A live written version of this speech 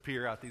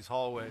Appear out these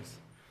hallways.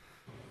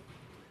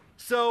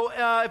 So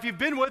if you've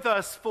been with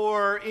us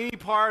for any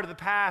part of the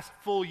past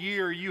full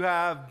year, you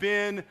have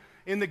been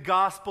in the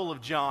Gospel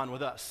of John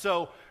with us.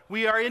 So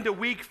we are into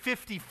week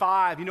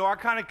 55. You know, our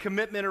kind of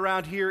commitment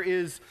around here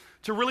is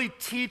to really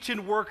teach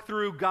and work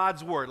through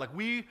God's Word. Like,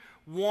 we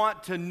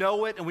want to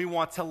know it, and we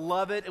want to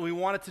love it, and we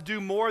want it to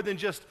do more than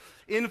just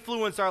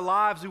influence our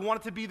lives. We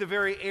want it to be the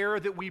very air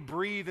that we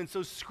breathe. And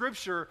so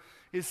Scripture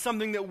is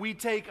something that we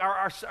take,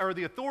 or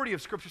the authority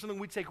of Scripture, something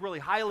we take really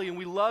highly, and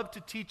we love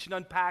to teach and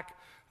unpack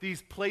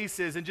these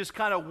places and just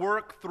kind of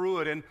work through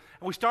it. And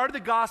we started the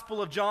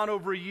Gospel of John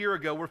over a year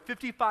ago. We're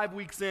 55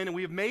 weeks in, and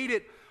we have made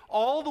it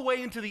all the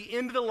way into the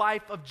end of the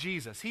life of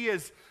Jesus. He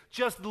is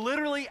just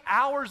literally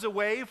hours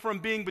away from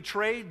being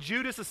betrayed.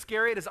 Judas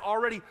Iscariot has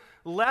already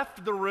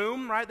left the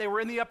room, right? They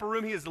were in the upper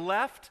room. He has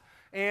left,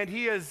 and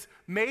he has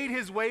made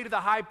his way to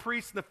the high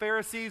priests and the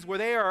Pharisees, where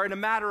they are, in a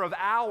matter of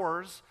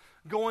hours,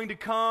 going to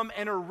come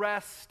and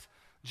arrest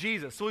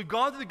Jesus. So we've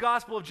gone through the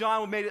Gospel of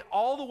John. We've made it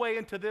all the way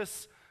into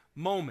this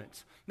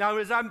moment. Now,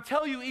 as I'm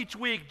telling you each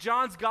week,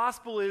 John's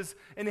Gospel is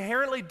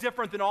inherently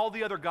different than all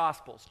the other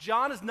Gospels.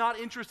 John is not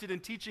interested in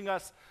teaching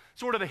us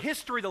sort of a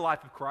history of the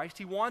life of Christ.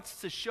 He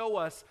wants to show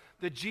us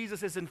that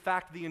Jesus is in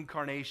fact the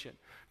incarnation.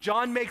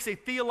 John makes a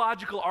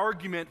theological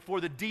argument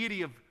for the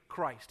deity of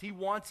Christ. He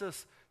wants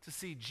us to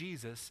see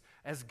Jesus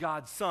as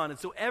God's Son. And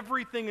so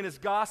everything in his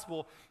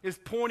gospel is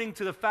pointing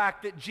to the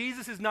fact that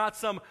Jesus is not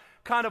some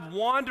kind of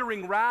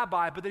wandering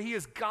rabbi, but that he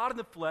is God in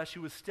the flesh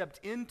who has stepped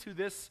into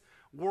this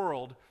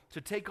world to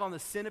take on the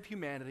sin of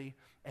humanity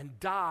and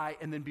die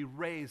and then be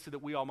raised so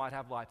that we all might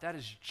have life. That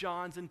is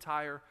John's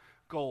entire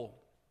goal.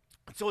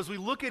 And so as we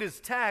look at his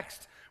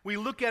text, we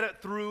look at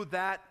it through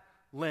that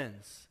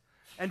lens.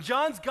 And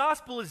John's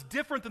gospel is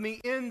different than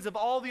the ends of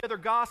all the other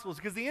gospels,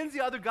 because the ends of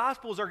the other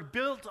gospels are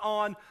built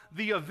on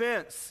the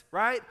events,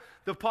 right?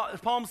 The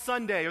Palm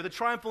Sunday, or the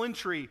triumphal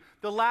entry,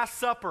 the Last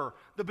Supper,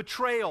 the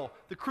betrayal,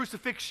 the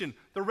crucifixion,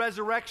 the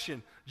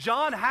resurrection.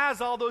 John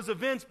has all those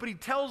events, but he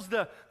tells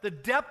the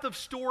depth of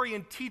story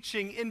and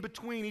teaching in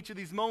between each of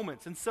these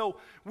moments. And so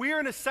we are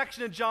in a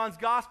section of John's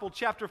gospel,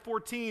 chapter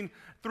 14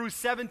 through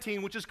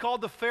 17, which is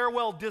called the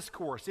Farewell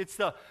Discourse. It's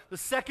the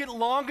second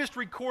longest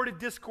recorded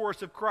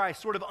discourse of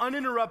Christ, sort of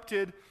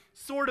uninterrupted.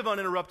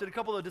 A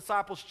couple of the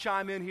disciples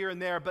chime in here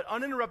and there, but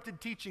uninterrupted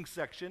teaching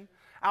section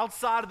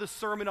outside of the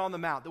Sermon on the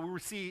Mount that we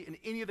see in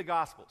any of the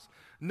Gospels.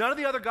 None of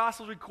the other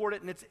Gospels record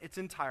it in its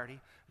entirety.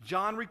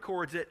 John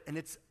records it, and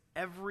it's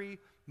every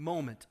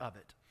moment of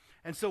it.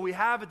 And so we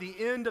have at the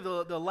end of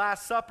the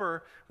Last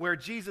Supper where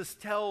Jesus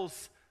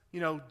tells,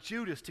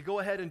 Judas to go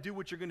ahead and do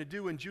what you're going to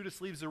do, and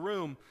Judas leaves the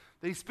room,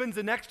 that he spends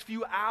the next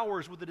few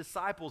hours with the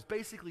disciples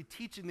basically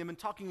teaching them and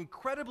talking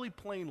incredibly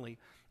plainly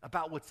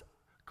about what's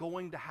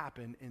going to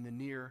happen in the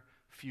near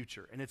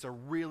future. And it's a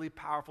really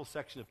powerful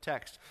section of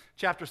text.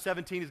 Chapter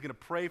 17 is going to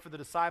pray for the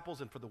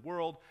disciples and for the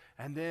world,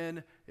 and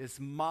then this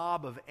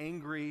mob of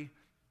angry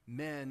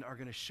men are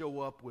going to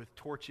show up with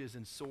torches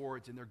and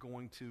swords, and they're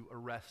going to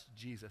arrest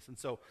Jesus. And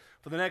so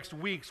for the next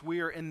weeks,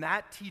 we are in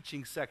that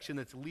teaching section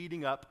that's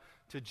leading up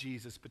to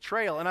Jesus'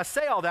 betrayal. And I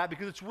say all that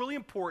because it's really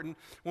important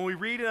when we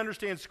read and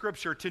understand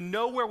Scripture to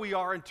know where we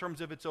are in terms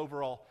of its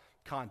overall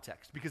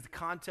context, because the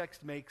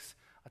context makes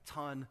a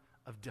ton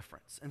of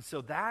difference. And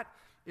so that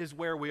is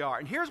where we are.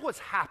 And here's what's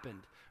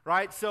happened,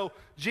 right? So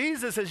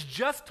Jesus has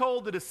just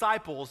told the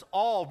disciples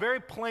all very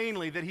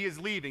plainly that he is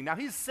leaving. Now,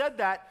 he's said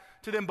that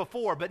to them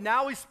before, but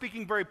now he's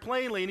speaking very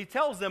plainly, and he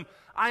tells them,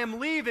 I am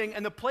leaving,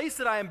 and the place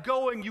that I am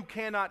going, you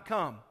cannot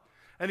come.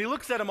 And he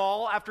looks at them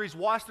all after he's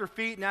washed their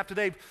feet, and after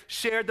they've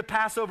shared the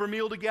Passover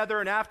meal together,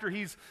 and after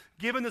he's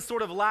given this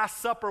sort of Last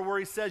Supper where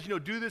he says,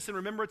 do this in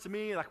remembrance of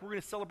me, like we're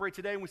going to celebrate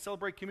today when we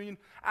celebrate communion.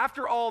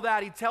 After all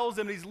that, he tells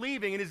them he's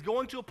leaving, and he's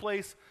going to a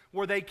place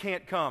where they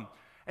can't come.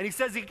 And he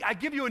says, I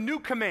give you a new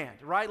command,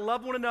 right?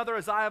 Love one another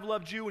as I have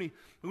loved you. And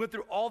we went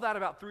through all that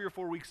about 3 or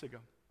 4 weeks ago.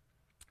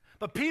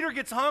 But Peter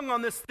gets hung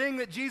on this thing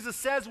that Jesus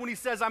says when he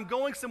says, I'm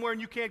going somewhere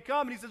and you can't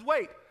come. And he says,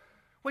 wait,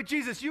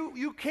 Jesus,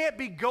 you can't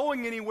be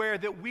going anywhere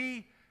that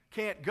we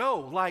can't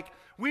go. Like,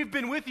 we've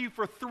been with you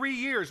for 3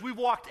 years. We've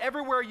walked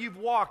everywhere you've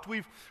walked.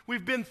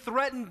 We've been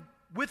threatened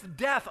with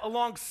death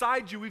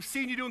alongside you. We've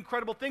seen you do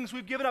incredible things.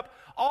 We've given up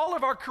all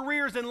of our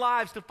careers and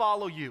lives to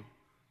follow you.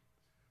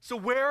 So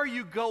where are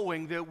you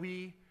going that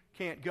we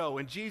can't go?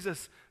 And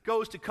Jesus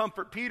goes to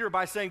comfort Peter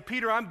by saying,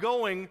 Peter, I'm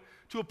going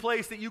to a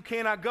place that you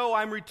cannot go.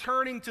 I'm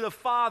returning to the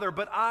Father,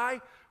 but I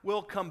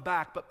will come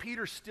back. But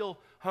Peter's still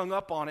hung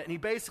up on it, and he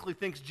basically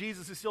thinks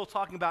Jesus is still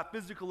talking about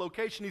physical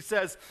location. He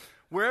says,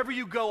 wherever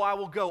you go, I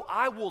will go.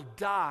 I will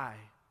die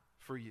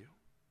for you,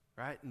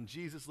 right? And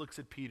Jesus looks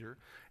at Peter,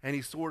 and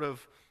he sort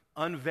of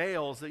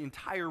unveils the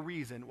entire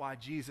reason why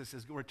Jesus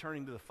is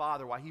returning to the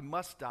Father, why he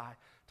must die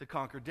to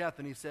conquer death.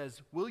 And he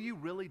says, will you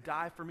really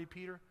die for me,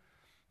 Peter?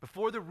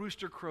 Before the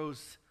rooster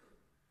crows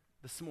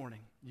this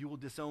morning, you will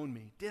disown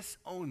me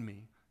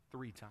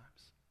 3 times,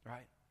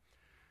 right?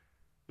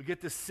 we get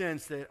this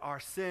sense that our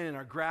sin and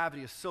our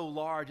gravity is so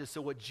large, and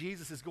so what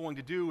Jesus is going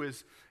to do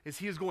is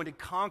he is going to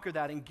conquer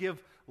that and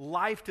give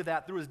life to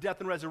that through his death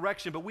and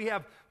resurrection. But we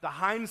have the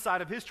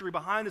hindsight of history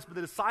behind us, but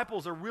the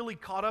disciples are really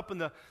caught up in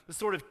the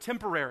sort of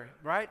temporary,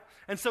 right?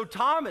 And so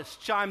Thomas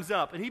chimes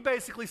up, and he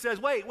basically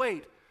says, wait,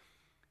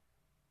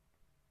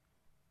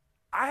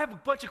 I have a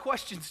bunch of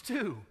questions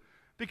too,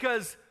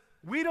 because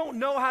we don't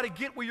know how to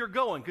get where you're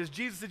going, because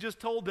Jesus had just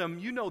told them,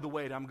 you know the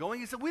way that I'm going.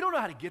 He said, we don't know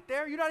how to get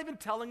there. You're not even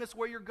telling us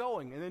where you're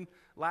going. And then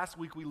last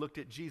week we looked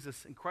at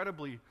Jesus'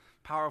 incredibly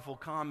powerful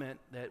comment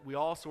that we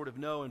all sort of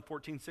know in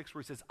 14:6,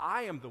 where he says,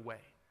 I am the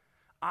way,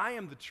 I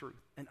am the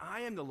truth, and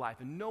I am the life,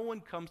 and no one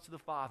comes to the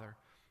Father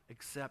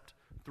except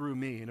through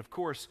me. And of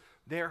course,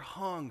 they're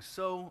hung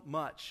so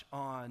much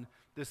on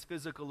this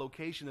physical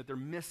location that they're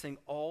missing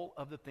all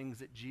of the things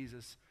that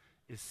Jesus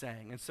is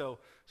saying. And so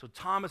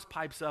Thomas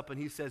pipes up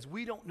and he says,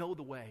 we don't know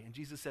the way. And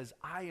Jesus says,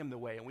 I am the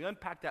way. And we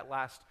unpacked that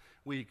last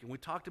week, and we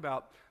talked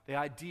about the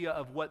idea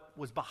of what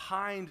was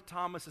behind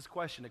Thomas's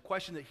question, a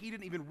question that he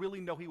didn't even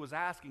really know he was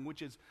asking,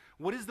 which is,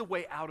 what is the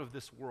way out of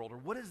this world? Or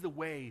what is the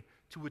way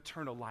to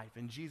eternal life?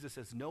 And Jesus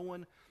says, no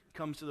one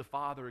comes to the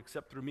Father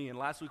except through me. And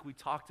last week we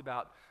talked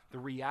about the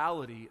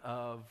reality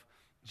of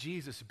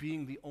Jesus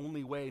being the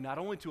only way, not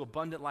only to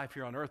abundant life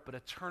here on earth, but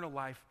eternal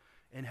life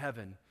in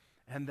heaven.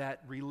 And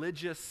that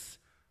religious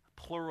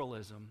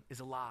pluralism is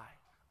a lie.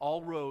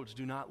 All roads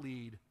do not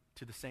lead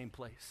to the same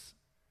place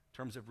in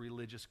terms of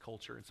religious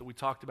culture. And so we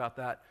talked about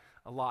that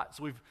a lot.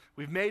 So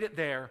we've made it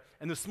there.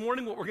 And this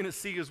morning what we're going to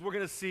see is we're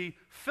going to see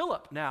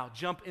Philip now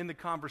jump in the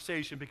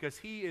conversation, because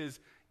he is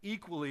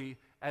equally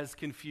as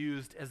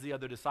confused as the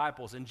other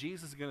disciples. And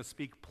Jesus is going to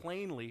speak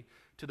plainly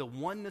to the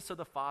oneness of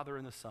the Father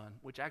and the Son,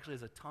 which actually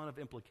has a ton of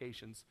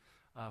implications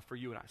for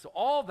you and I. So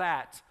all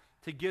that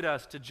to get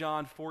us to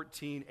John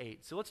 14:8.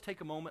 So let's take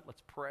a moment,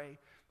 let's pray,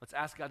 let's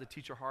ask God to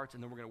teach our hearts,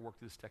 and then we're going to work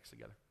through this text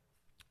together.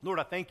 Lord,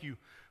 I thank you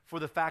for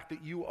the fact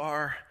that you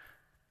are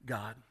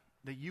God,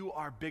 that you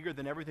are bigger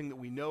than everything that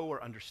we know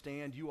or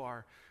understand. You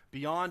are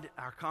beyond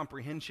our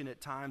comprehension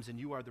at times, and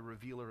you are the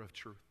revealer of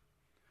truth.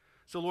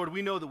 So Lord,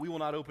 we know that we will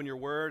not open your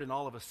word and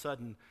all of a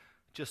sudden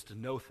just to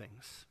know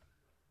things.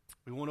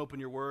 We won't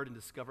open your word and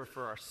discover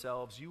for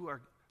ourselves. You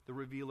are the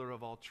revealer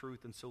of all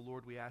truth, and so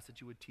Lord, we ask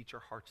that you would teach our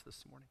hearts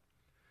this morning.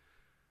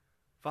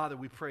 Father,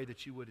 we pray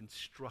that you would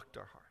instruct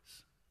our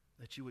hearts,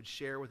 that you would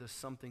share with us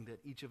something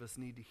that each of us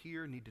need to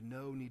hear, need to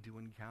know, need to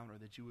encounter,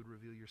 that you would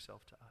reveal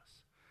yourself to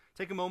us.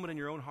 Take a moment in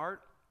your own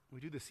heart.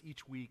 We do this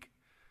each week,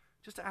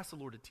 just to ask the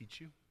Lord to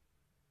teach you.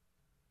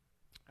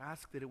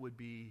 Ask that it would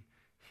be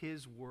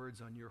his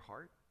words on your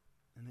heart,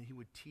 and that he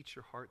would teach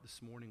your heart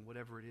this morning,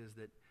 whatever it is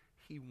that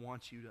he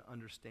wants you to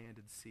understand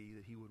and see,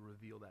 that he would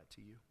reveal that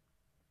to you.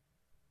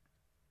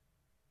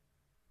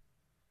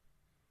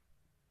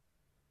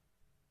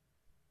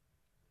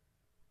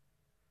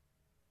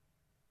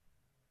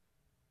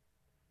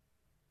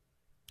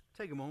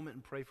 Take a moment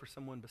and pray for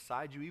someone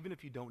beside you, even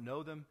if you don't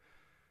know them.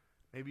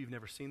 Maybe you've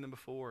never seen them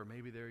before, or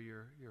maybe they're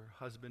your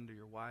husband or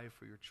your wife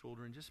or your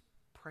children. Just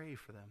pray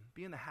for them.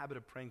 Be in the habit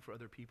of praying for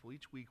other people.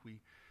 Each week we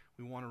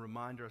want to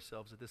remind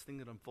ourselves that this thing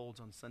that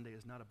unfolds on Sunday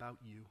is not about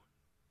you.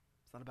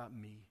 It's not about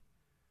me.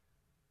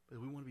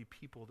 But we want to be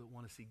people that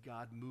want to see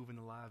God move in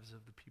the lives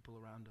of the people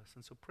around us.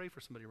 And so pray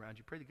for somebody around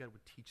you. Pray that God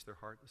would teach their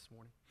heart this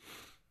morning.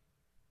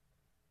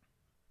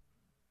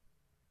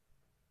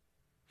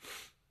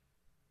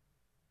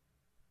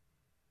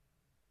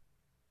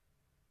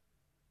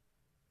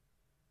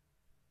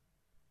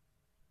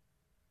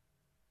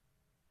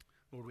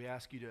 Lord, we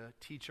ask you to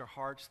teach our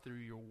hearts through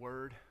your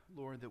word,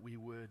 Lord, that we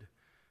would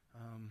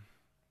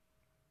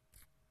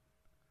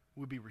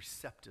be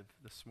receptive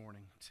this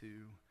morning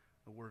to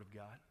the word of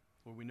God.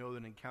 Lord, we know that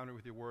an encounter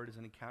with your word is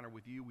an encounter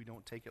with you. We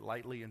don't take it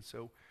lightly, and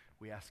so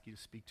we ask you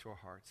to speak to our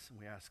hearts, and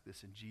we ask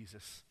this in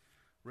Jesus'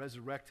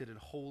 resurrected and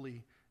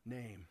holy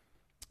name.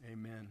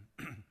 Amen.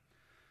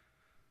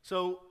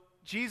 So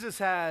Jesus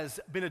has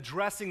been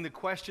addressing the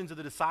questions of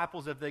the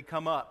disciples as they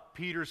come up.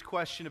 Peter's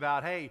question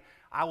about, hey,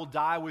 I will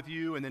die with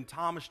you. And then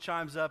Thomas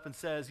chimes up and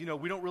says, we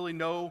don't really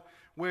know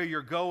where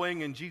you're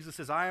going. And Jesus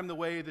says, I am the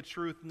way, the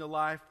truth, and the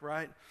life,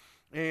 right?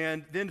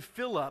 And then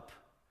Philip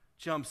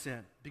jumps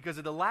in, because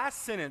of the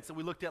last sentence that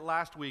we looked at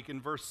last week in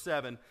verse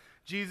 7,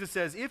 Jesus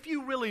says, if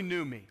you really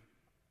knew me,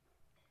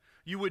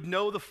 you would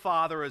know the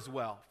Father as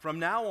well. From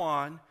now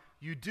on,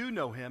 you do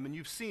know him and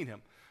you've seen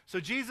him.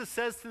 So Jesus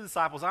says to the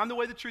disciples, I'm the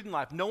way, the truth, and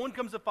life. No one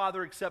comes to the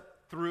Father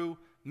except through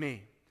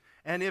me.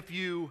 And if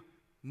you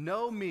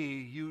know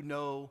me, you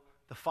know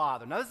the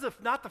Father. Now, this is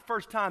not the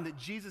first time that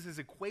Jesus has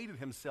equated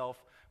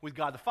himself with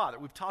God the Father.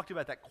 We've talked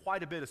about that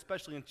quite a bit,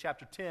 especially in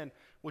chapter 10,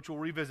 which we'll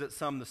revisit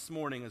some this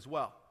morning as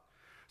well.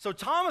 So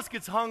Thomas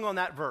gets hung on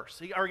that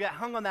verse, or get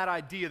hung on that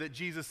idea that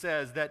Jesus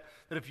says that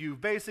if you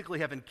basically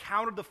have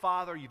encountered the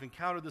Father, you've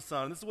encountered the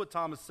Son. This is what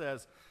Thomas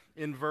says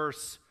in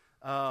verse,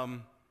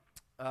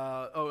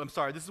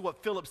 this is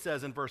what Philip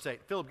says in verse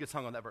 8. Philip gets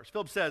hung on that verse.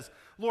 Philip says,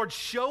 Lord,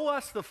 show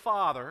us the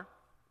Father,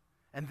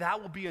 and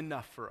that will be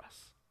enough for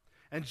us.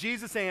 And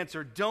Jesus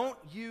answered, don't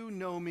you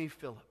know me,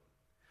 Philip?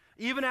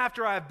 Even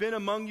after I have been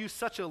among you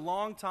such a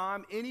long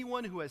time,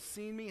 anyone who has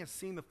seen me has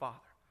seen the Father.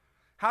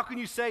 How can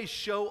you say,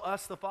 'Show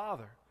us the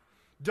Father'?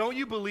 Don't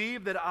you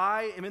believe that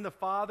I am in the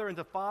Father and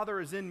the Father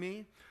is in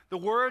me? The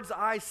words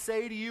I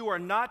say to you are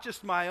not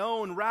just my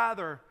own,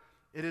 rather,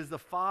 it is the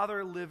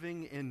Father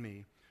living in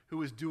me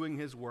who is doing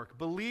his work.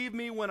 Believe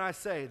me when I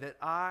say that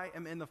I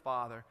am in the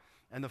Father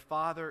and the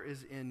Father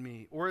is in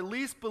me, or at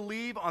least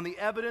believe on the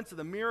evidence of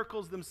the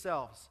miracles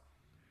themselves.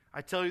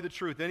 I tell you the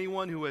truth,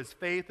 anyone who has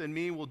faith in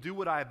me will do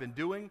what I have been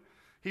doing.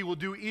 He will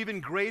do even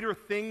greater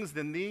things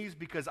than these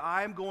because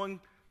I am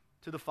going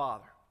to the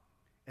Father.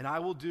 And I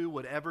will do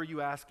whatever you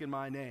ask in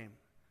my name,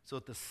 so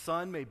that the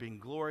Son may bring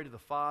glory to the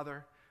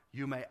Father.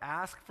 You may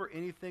ask for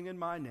anything in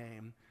my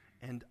name,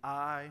 and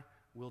I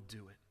will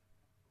do it.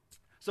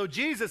 So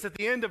Jesus, at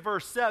the end of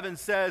verse 7,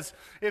 says,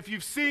 if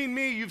you've seen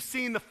me, you've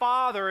seen the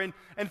Father. And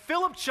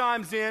Philip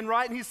chimes in,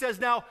 right? And he says,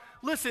 now,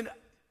 listen,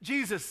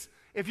 Jesus,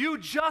 if you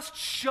just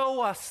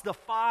show us the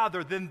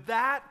Father, then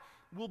that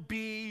will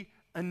be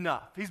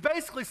enough. He's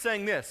basically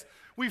saying this.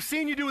 We've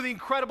seen you do the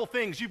incredible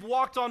things. You've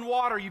walked on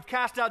water. You've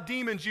cast out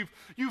demons.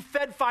 You've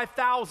fed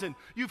 5,000.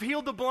 You've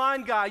healed the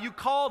blind guy. You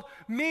called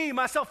me,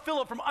 myself,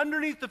 Philip, from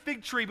underneath the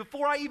fig tree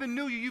before I even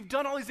knew you. You've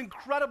done all these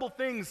incredible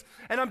things.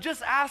 And I'm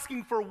just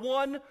asking for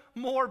one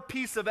more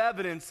piece of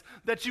evidence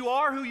that you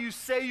are who you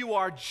say you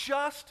are.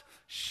 Just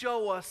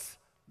show us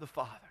the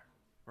Father,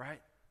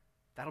 right?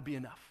 That'll be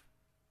enough.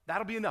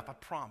 That'll be enough, I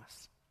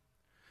promise.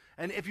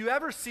 And if you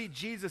ever see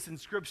Jesus in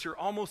Scripture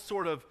almost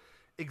sort of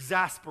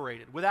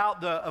exasperated, without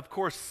the, of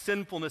course,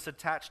 sinfulness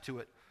attached to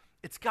it,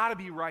 it's got to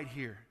be right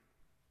here.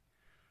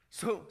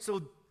 So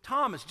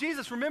Thomas,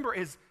 Jesus, remember,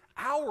 is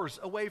hours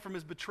away from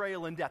his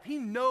betrayal and death. He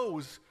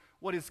knows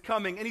what is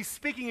coming, and he's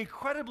speaking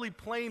incredibly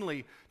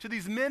plainly to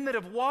these men that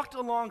have walked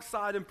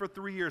alongside him for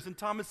 3 years. And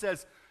Thomas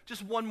says,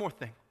 just one more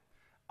thing.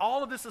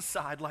 All of this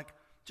aside,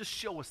 just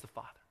show us the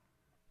Father.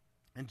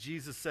 And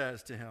Jesus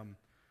says to him,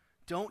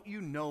 don't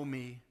you know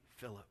me,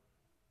 Philip?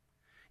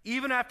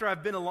 Even after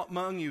I've been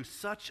among you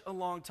such a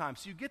long time.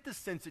 So you get this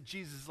sense that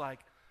Jesus is like,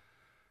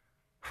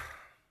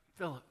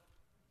 Philip,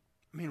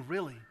 I mean,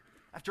 really,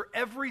 after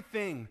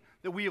everything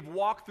that we have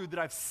walked through, that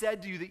I've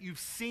said to you, that you've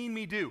seen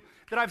me do,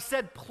 that I've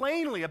said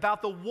plainly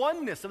about the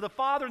oneness of the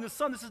Father and the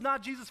Son, this is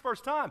not Jesus'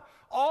 first time.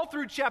 All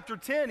through chapter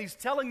 10, he's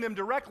telling them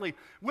directly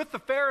with the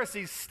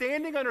Pharisees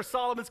standing under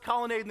Solomon's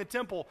colonnade in the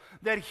temple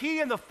that he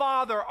and the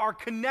Father are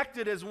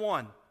connected as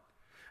one.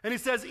 And he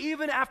says,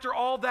 even after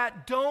all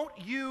that, don't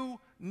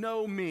you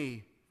know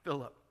me,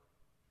 Philip?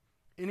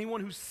 Anyone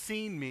who's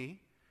seen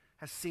me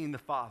has seen the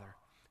Father.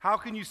 How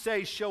can you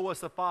say, show us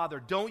the Father?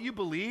 Don't you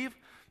believe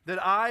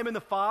that I am in the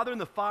Father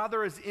and the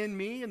Father is in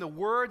me, and the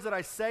words that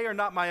I say are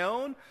not my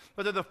own,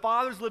 but that the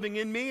Father's living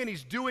in me and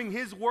he's doing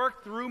his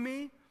work through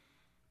me?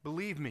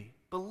 Believe me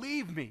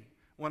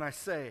when I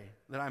say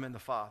that I'm in the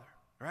Father,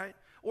 right?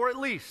 Or at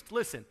least,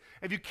 listen,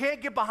 if you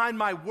can't get behind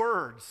my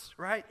words,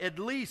 right, at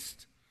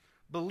least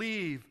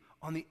believe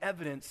on the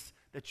evidence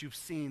that you've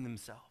seen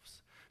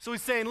themselves. So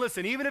he's saying,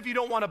 listen, even if you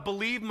don't want to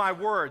believe my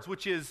words,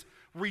 which is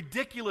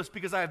ridiculous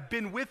because I have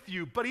been with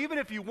you, but even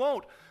if you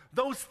won't,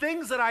 those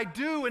things that I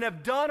do and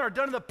have done are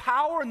done in the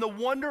power and the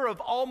wonder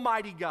of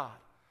Almighty God.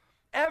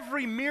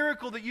 Every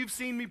miracle that you've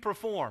seen me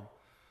perform,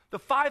 the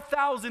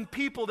 5,000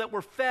 people that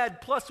were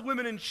fed, plus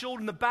women and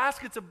children, the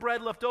baskets of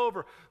bread left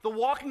over, the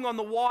walking on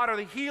the water,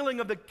 the healing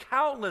of the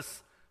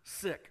countless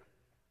sick,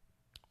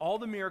 all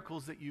the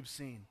miracles that you've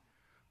seen,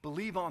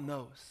 believe on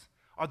those.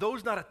 Are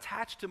those not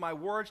attached to my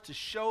words to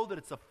show that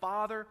it's the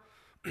Father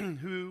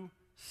who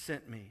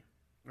sent me,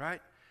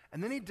 right?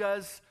 And then he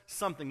does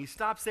something. He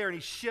stops there and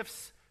he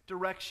shifts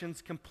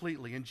directions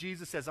completely. And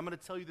Jesus says, I'm going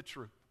to tell you the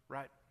truth,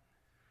 right?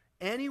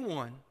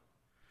 Anyone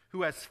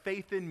who has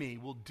faith in me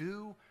will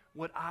do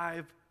what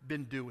I've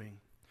been doing.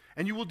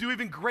 And you will do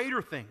even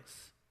greater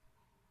things.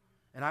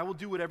 And I will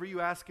do whatever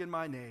you ask in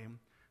my name,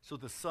 so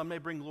the Son may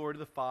bring glory to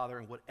the Father,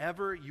 and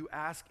whatever you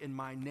ask in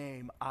my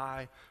name,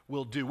 I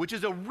will do. Which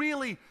is a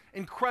really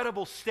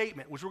incredible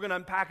statement, which we're going to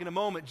unpack in a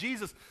moment.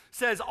 Jesus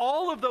says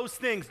all of those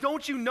things.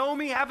 Don't you know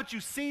me? Haven't you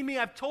seen me?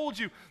 I've told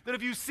you that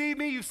if you see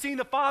me, you've seen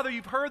the Father.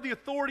 You've heard the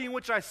authority in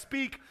which I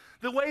speak,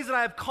 the ways that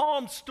I have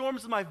calmed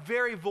storms with my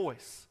very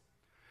voice.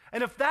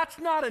 And if that's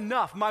not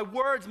enough, my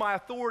words, my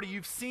authority,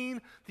 you've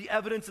seen the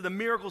evidence of the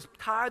miracles.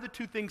 Tie the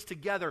two things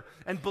together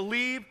and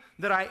believe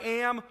that I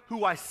am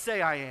who I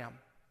say I am.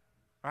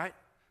 Right?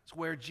 It's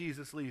where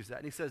Jesus leaves that.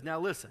 And he says, now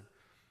listen,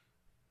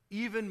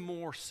 even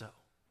more so,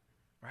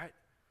 right?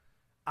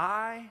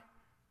 I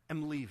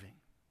am leaving.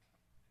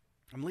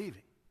 I'm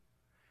leaving.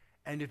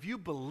 And if you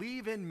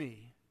believe in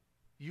me,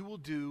 you will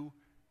do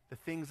the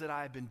things that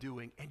I have been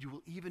doing, and you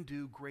will even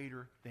do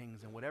greater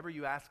things. And whatever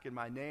you ask in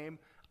my name,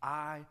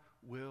 I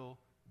will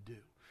do.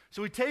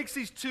 So he takes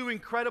these two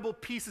incredible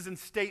pieces and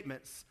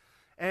statements,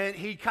 and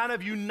he kind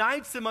of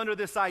unites them under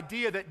this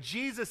idea that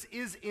Jesus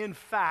is in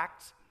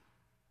fact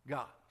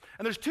God.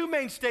 And there's two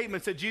main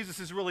statements that Jesus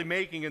is really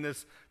making in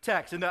this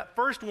text. And that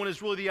first one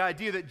is really the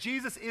idea that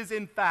Jesus is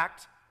in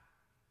fact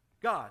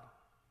God.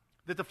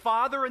 That the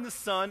Father and the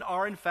Son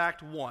are in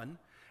fact one.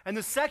 And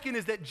the second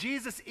is that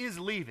Jesus is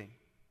leaving.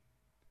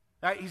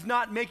 Right? He's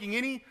not making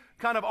any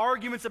kind of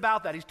arguments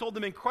about that. He's told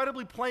them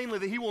incredibly plainly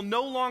that he will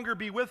no longer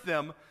be with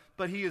them,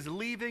 but he is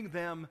leaving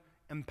them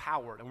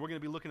empowered. And we're going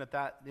to be looking at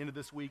that at the end of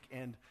this week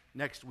and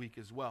next week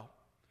as well.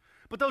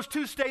 But those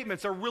two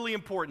statements are really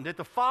important, that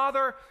the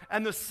Father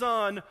and the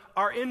Son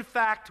are in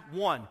fact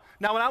one.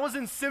 Now, when I was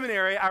in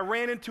seminary, I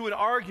ran into an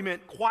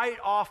argument quite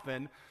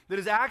often that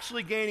is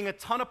actually gaining a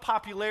ton of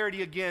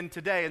popularity again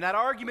today. And that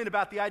argument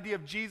about the idea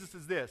of Jesus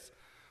is this,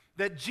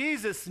 that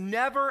Jesus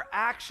never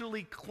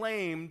actually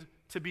claimed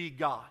to be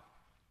God.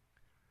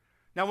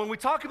 Now, when we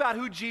talk about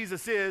who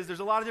Jesus is,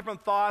 there's a lot of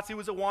different thoughts. He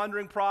was a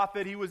wandering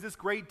prophet. He was this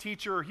great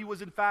teacher. Or he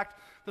was, in fact,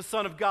 the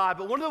Son of God.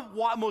 But one of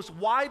the most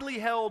widely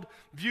held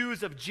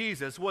views of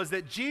Jesus was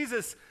that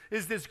Jesus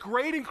is this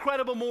great,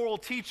 incredible moral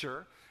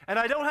teacher, and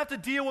I don't have to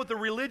deal with the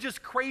religious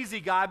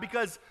crazy guy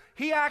because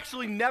he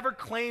actually never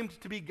claimed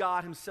to be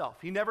God himself.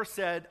 He never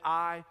said,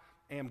 I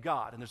am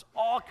God. And there's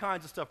all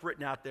kinds of stuff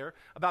written out there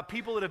about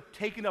people that have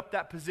taken up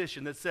that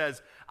position that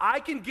says, I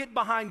can get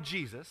behind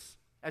Jesus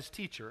as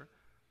teacher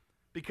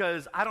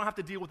because I don't have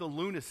to deal with the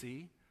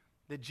lunacy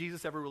that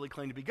Jesus ever really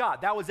claimed to be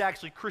God. That was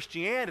actually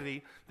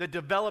Christianity that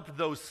developed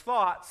those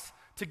thoughts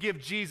to give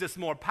Jesus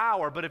more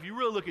power. But if you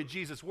really look at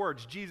Jesus'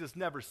 words, Jesus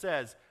never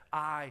says,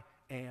 I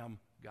am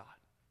God.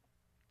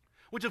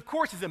 Which, of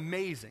course, is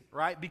amazing,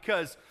 right?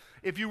 Because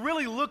if you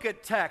really look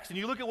at text and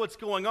you look at what's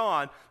going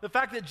on, the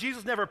fact that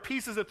Jesus never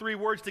pieces the three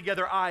words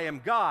together, I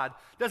am God,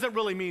 doesn't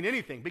really mean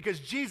anything. Because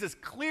Jesus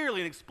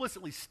clearly and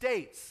explicitly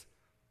states,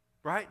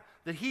 right,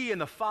 that he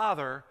and the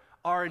Father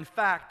are in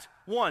fact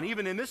one.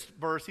 Even in this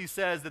verse, he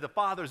says that the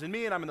Father's in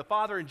me and I'm in the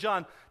Father. In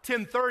John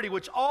 10:30,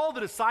 which all the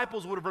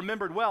disciples would have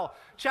remembered well.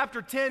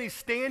 Chapter 10, he's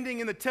standing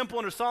in the temple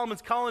under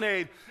Solomon's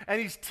colonnade and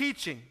he's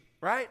teaching,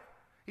 right?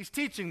 He's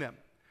teaching them.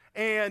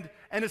 And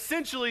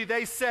essentially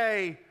they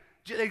say,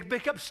 they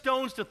pick up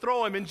stones to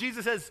throw him, and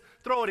Jesus says,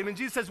 throw at him. And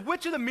Jesus says,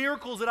 which of the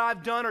miracles that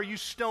I've done are you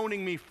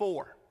stoning me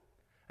for?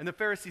 And the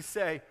Pharisees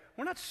say,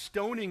 we're not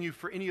stoning you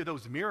for any of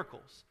those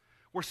miracles.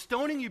 We're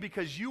stoning you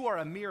because you are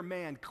a mere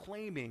man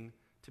claiming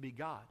to be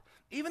God.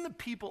 Even the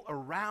people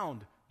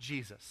around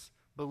Jesus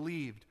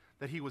believed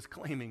that he was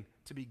claiming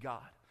to be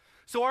God.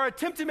 So our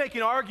attempt to make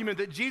an argument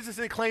that Jesus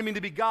is claiming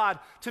to be God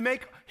to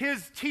make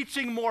his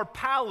teaching more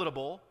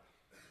palatable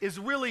is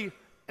really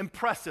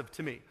impressive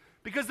to me.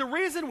 Because the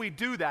reason we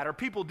do that, or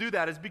people do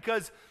that, is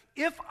because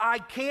if I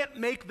can't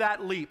make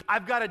that leap,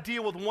 I've got to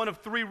deal with one of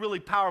three really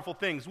powerful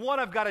things. One,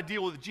 I've got to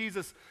deal with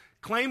Jesus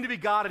claimed to be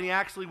God and he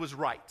actually was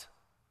right.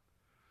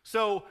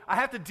 So I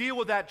have to deal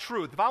with that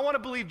truth. If I want to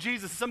believe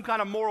Jesus is some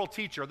kind of moral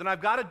teacher, then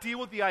I've got to deal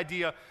with the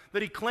idea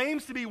that he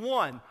claims to be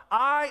one.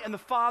 I and the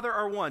Father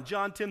are one,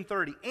 John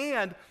 10:30.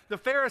 And the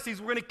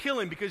Pharisees were going to kill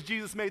him because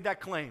Jesus made that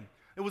claim.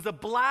 It was a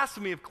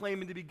blasphemy of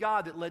claiming to be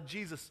God that led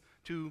Jesus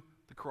to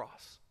the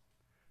cross.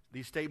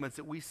 These statements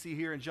that we see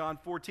here in John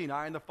 14,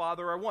 I and the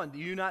Father are one. Do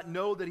you not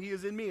know that he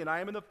is in me and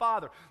I am in the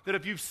Father? That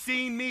if you've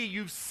seen me,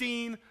 you've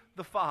seen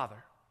the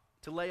Father.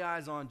 To lay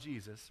eyes on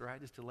Jesus,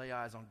 right, is to lay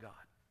eyes on God.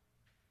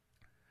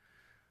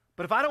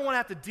 But if I don't want to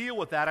have to deal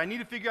with that, I need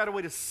to figure out a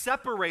way to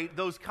separate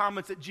those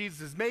comments that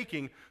Jesus is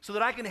making so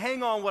that I can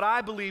hang on what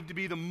I believe to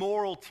be the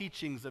moral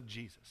teachings of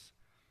Jesus.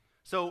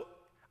 So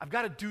I've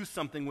got to do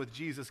something with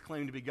Jesus'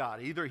 claim to be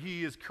God. Either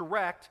he is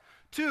correct,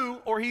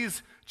 or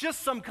he's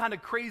just some kind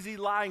of crazy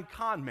lying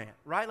con man,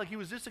 right? Like he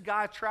was just a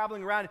guy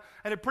traveling around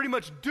and had pretty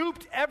much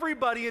duped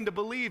everybody into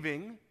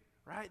believing,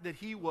 right, that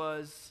he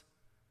was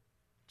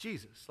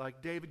Jesus,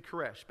 like David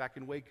Koresh back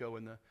in Waco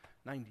in the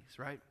 90s,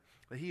 right?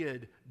 That he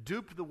had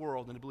duped the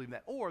world into believing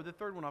that. Or the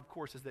third one, of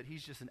course, is that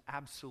he's just an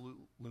absolute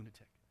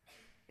lunatic.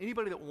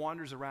 Anybody that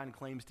wanders around and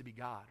claims to be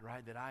God,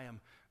 right, that I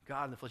am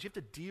God in the flesh, you have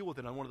to deal with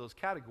it on one of those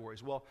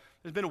categories. Well,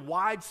 there's been a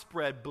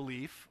widespread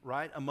belief,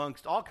 right,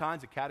 amongst all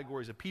kinds of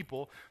categories of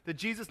people that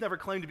Jesus never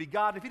claimed to be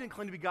God. And if he didn't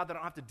claim to be God, then I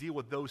don't have to deal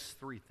with those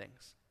three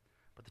things.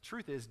 But the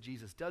truth is,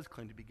 Jesus does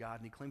claim to be God,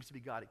 and he claims to be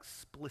God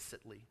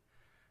explicitly.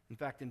 In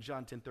fact, in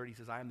John 10:30, he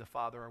says, I am the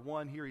Father are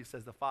one. Here he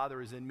says, the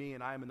Father is in me,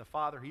 and I am in the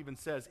Father. He even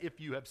says,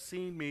 if you have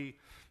seen me,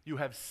 you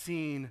have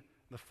seen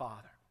the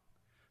Father.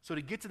 So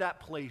to get to that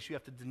place, you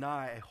have to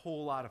deny a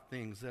whole lot of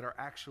things that are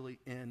actually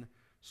in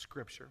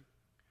Scripture.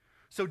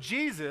 So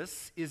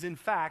Jesus is, in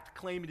fact,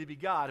 claiming to be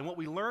God. And what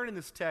we learn in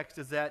this text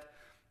is that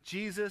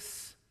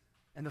Jesus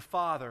and the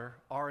Father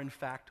are, in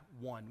fact,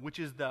 one, which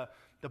is the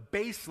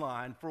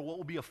baseline for what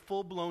will be a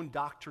full-blown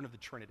doctrine of the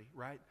Trinity,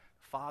 right?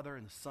 The Father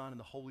and the Son and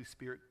the Holy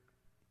Spirit,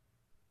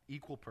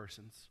 equal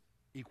persons,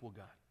 equal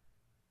God.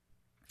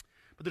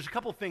 But there's a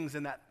couple things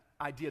in that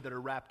idea that are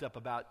wrapped up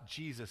about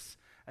Jesus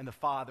and the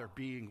Father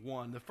being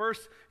one. The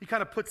first, he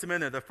kind of puts them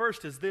in there. The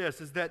first is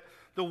this, is that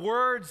the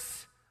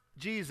words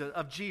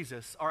of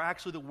Jesus are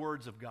actually the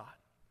words of God.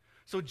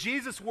 So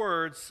Jesus'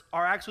 words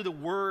are actually the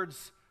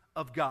words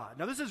of God.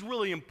 Now, this is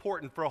really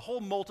important for a whole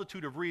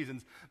multitude of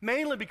reasons,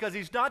 mainly because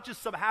he's not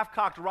just some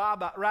half-cocked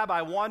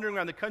rabbi wandering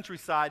around the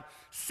countryside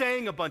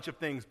saying a bunch of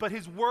things, but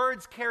his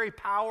words carry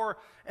power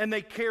and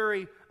they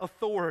carry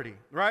authority,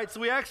 right?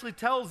 So he actually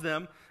tells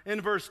them in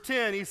verse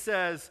 10, he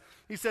says,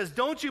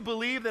 "Don't you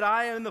believe that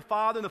I am in the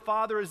Father and the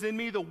Father is in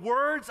me? The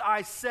words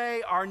I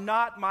say are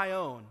not my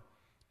own,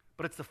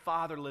 but it's the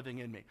Father living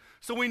in me."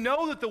 So we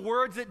know that the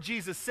words that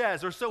Jesus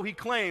says, or so he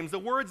claims, the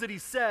words that he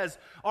says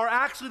are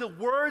actually the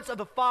words of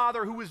the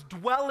Father who is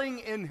dwelling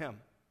in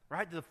him,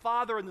 right? The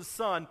Father and the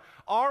Son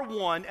are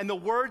one, and the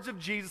words of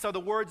Jesus are the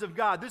words of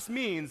God. This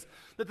means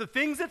that the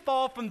things that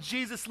fall from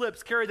Jesus'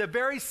 lips carry the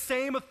very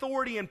same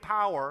authority and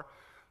power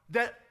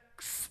that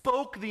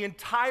spoke the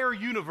entire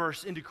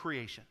universe into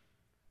creation.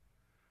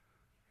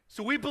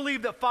 So we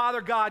believe that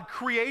Father God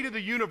created the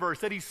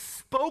universe, that he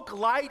spoke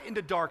light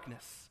into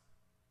darkness,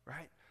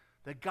 right?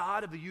 The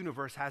God of the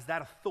universe has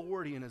that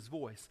authority in his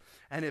voice.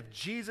 And if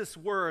Jesus'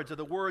 words are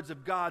the words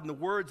of God and the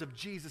words of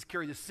Jesus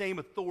carry the same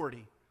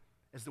authority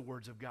as the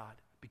words of God,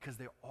 because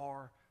they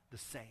are the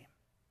same.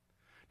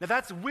 Now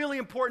that's really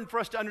important for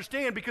us to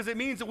understand, because it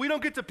means that we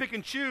don't get to pick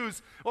and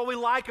choose what we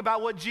like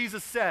about what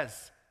Jesus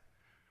says.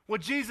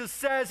 What Jesus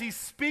says, he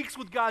speaks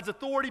with God's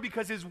authority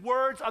because his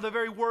words are the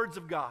very words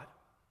of God,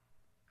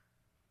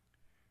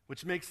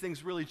 which makes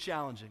things really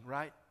challenging,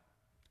 right?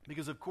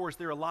 Because, of course,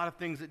 there are a lot of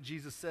things that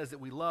Jesus says that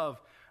we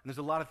love, and there's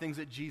a lot of things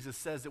that Jesus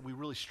says that we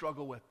really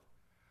struggle with,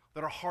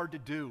 that are hard to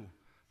do.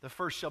 The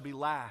first shall be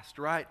last,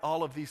 right?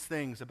 All of these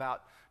things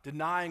about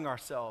denying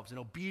ourselves and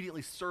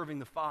obediently serving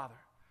the Father,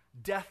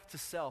 death to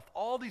self,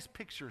 all these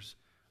pictures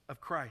of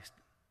Christ,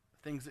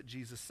 things that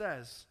Jesus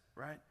says,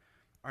 right,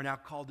 are now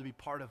called to be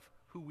part of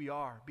who we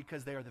are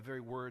because they are the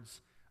very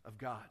words of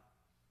God.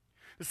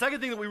 The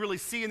second thing that we really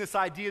see in this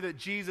idea that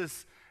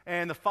Jesus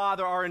and the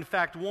Father are in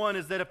fact one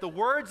is that if the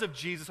words of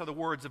Jesus are the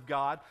words of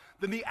God,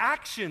 then the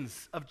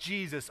actions of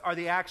Jesus are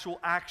the actual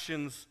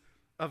actions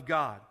of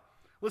God.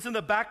 Listen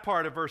to the back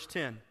part of verse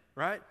 10,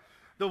 right?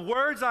 "The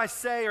words I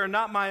say are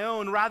not my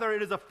own, rather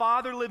it is the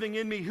Father living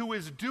in me who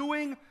is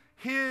doing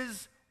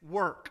his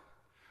work."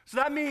 So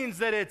that means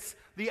that it's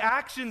the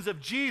actions of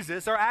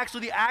Jesus are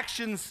actually the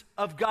actions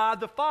of God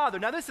the Father.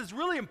 Now this is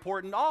really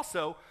important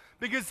also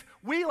because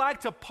we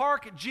like to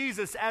park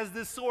Jesus as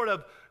this sort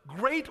of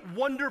great,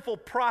 wonderful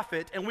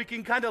prophet, and we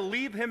can kind of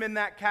leave him in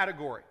that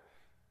category.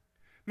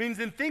 Means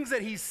in things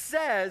that he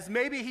says,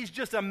 maybe he's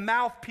just a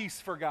mouthpiece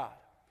for God.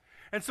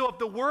 And so if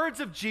the words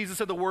of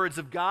Jesus are the words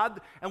of God,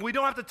 and we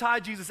don't have to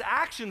tie Jesus'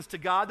 actions to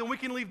God, then we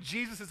can leave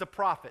Jesus as a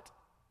prophet,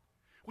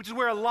 which is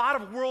where a lot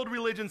of world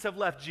religions have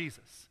left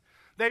Jesus.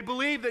 They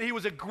believe that he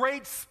was a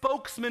great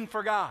spokesman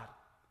for God,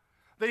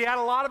 that he had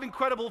a lot of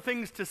incredible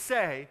things to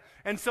say,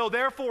 and so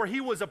therefore he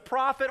was a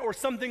prophet or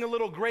something a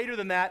little greater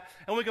than that,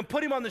 and we can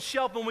put him on the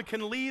shelf and we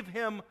can leave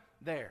him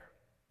there.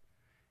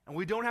 And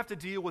we don't have to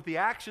deal with the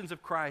actions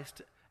of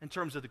Christ in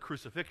terms of the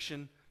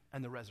crucifixion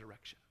and the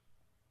resurrection.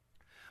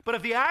 But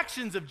if the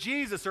actions of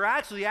Jesus are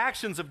actually the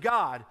actions of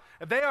God,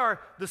 if they are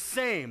the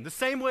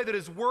same way that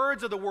his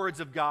words are the words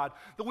of God,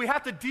 then we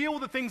have to deal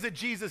with the things that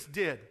Jesus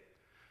did.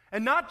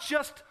 And not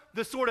just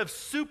the sort of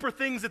super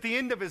things at the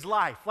end of his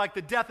life, like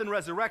the death and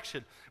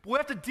resurrection. But we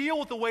have to deal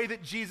with the way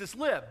that Jesus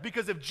lived.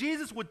 Because if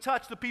Jesus would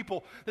touch the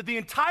people that the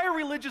entire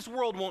religious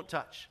world won't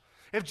touch,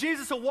 if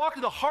Jesus will walk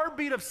to the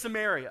heartbeat of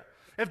Samaria,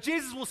 if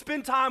Jesus will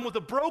spend time with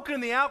the broken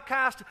and the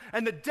outcast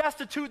and the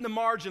destitute and the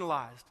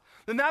marginalized,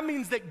 then that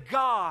means that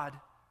God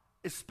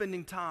is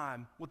spending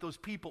time with those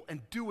people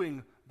and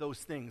doing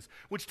those things,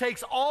 which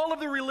takes all of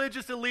the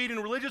religious elite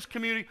and religious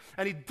community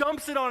and he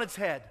dumps it on its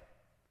head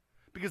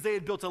because they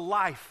had built a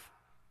life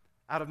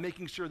out of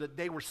making sure that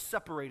they were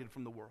separated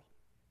from the world.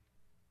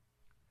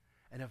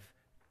 And if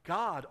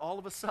God all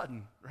of a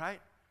sudden,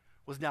 right,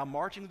 was now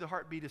marching to the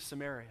heartbeat of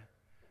Samaria,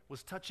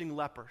 was touching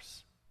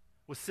lepers,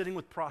 was sitting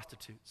with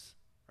prostitutes,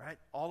 right,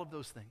 all of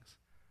those things,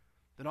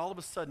 then all of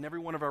a sudden every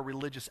one of our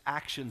religious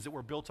actions that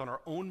were built on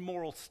our own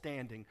moral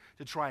standing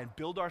to try and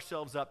build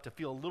ourselves up to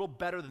feel a little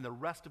better than the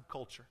rest of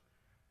culture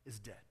is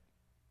dead.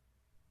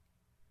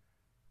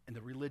 And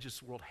the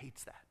religious world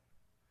hates that.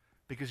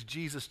 Because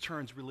Jesus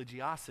turns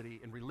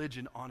religiosity and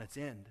religion on its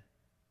end,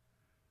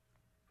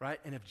 right?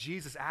 And if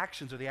Jesus'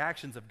 actions are the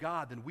actions of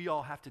God, then we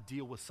all have to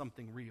deal with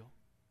something real.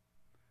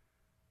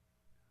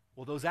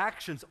 Well, those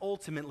actions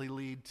ultimately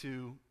lead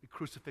to the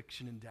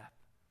crucifixion and death,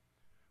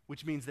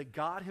 which means that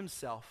God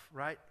himself,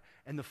 right,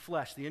 and the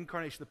flesh, the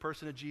incarnation, the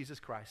person of Jesus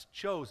Christ,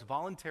 chose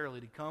voluntarily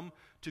to come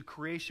to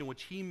creation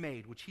which he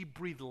made, which he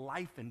breathed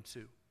life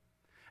into,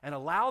 and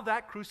allow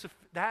that creation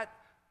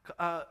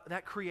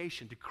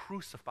to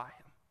crucify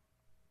him.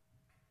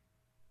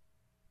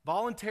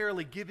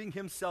 Voluntarily giving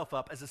himself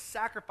up as a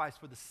sacrifice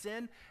for the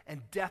sin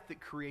and death that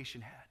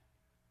creation had.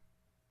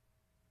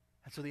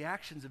 And so the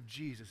actions of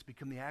Jesus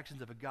become the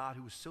actions of a God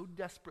who was so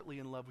desperately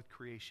in love with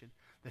creation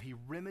that he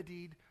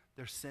remedied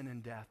their sin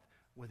and death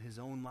with his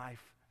own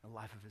life and the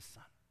life of his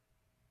Son.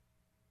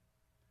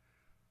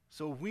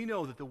 So we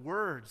know that the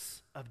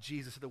words of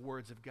Jesus are the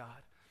words of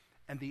God.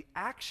 and the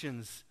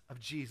actions of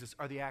Jesus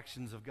are the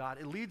actions of God.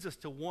 It leads us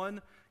to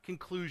one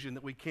conclusion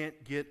that we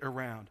can't get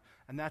around,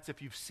 and that's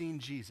if you've seen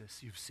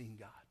Jesus, you've seen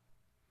God.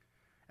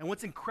 And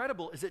what's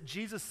incredible is that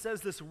Jesus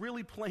says this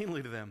really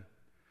plainly to them.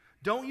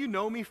 Don't you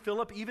know me,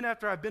 Philip, even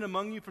after I've been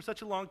among you for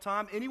such a long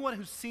time? Anyone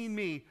who's seen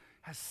me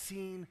has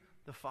seen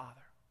the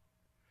Father.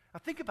 Now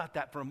think about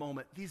that for a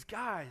moment. These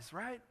guys,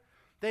 right?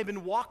 They've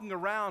been walking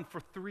around for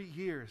 3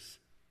 years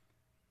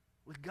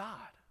with God.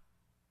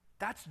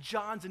 That's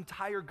John's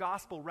entire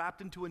gospel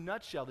wrapped into a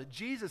nutshell, that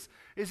Jesus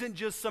isn't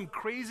just some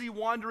crazy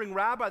wandering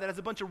rabbi that has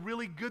a bunch of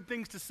really good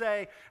things to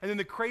say and then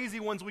the crazy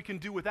ones we can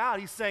do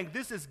without. He's saying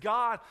this is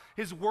God.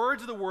 His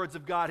words are the words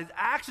of God. His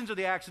actions are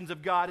the actions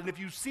of God. And if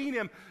you've seen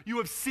him, you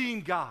have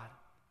seen God.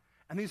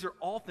 And these are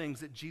all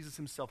things that Jesus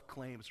himself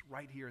claims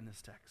right here in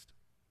this text,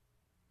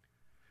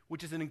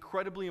 which is an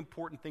incredibly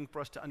important thing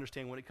for us to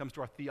understand when it comes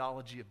to our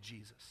theology of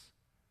Jesus.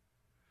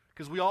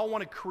 Because we all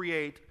want to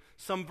create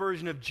some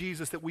version of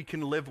Jesus that we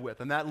can live with.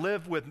 And that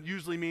live with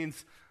usually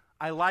means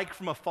I like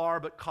from afar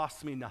but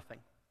costs me nothing.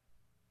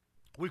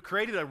 We've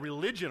created a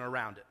religion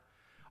around it.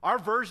 Our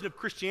version of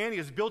Christianity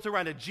is built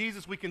around a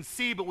Jesus we can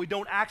see but we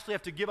don't actually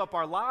have to give up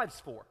our lives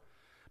for.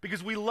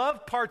 Because we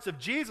love parts of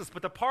Jesus,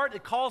 but the part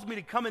that calls me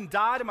to come and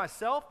die to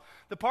myself,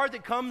 the part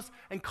that comes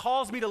and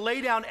calls me to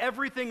lay down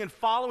everything and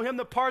follow him,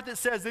 the part that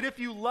says that if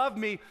you love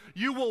me,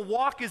 you will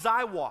walk as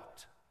I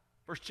walked.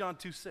 1 John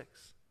 2:6.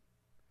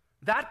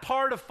 That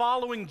part of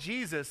following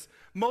Jesus,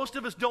 most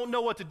of us don't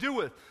know what to do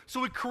with. So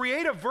we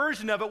create a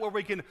version of it where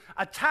we can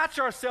attach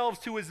ourselves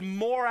to his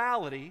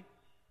morality,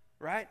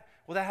 right,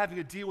 without having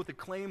to deal with the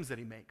claims that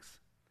he makes.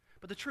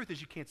 But the truth is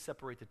you can't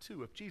separate the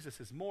two. If Jesus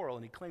is moral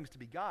and he claims to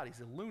be God,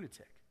 he's a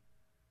lunatic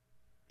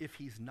if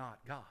he's not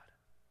God.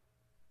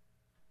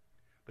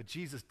 But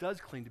Jesus does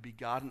claim to be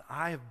God, and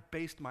I have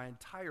based my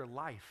entire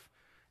life,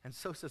 and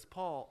so says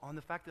Paul, on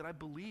the fact that I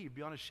believe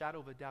beyond a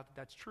shadow of a doubt that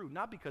that's true.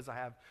 Not because I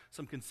have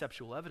some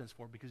conceptual evidence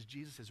for it, because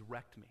Jesus has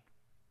wrecked me.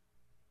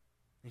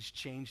 He's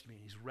changed me,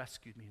 and he's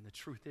rescued me. And the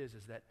truth is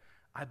that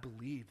I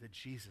believe that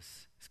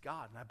Jesus is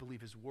God, and I believe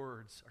his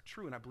words are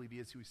true, and I believe he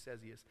is who he says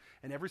he is.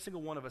 And every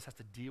single one of us has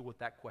to deal with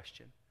that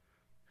question.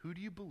 Who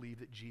do you believe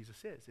that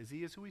Jesus is? Is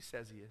he who he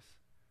says he is?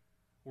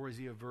 Or is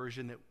he a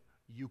version that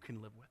you can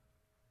live with?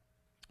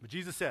 But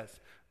Jesus says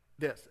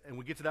this, and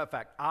we get to that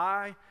fact.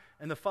 I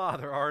and the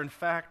Father are in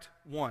fact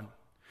one.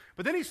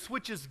 But then he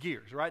switches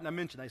gears, right? And I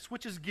mentioned that. He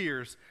switches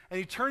gears, and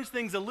he turns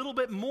things a little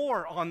bit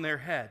more on their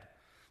head.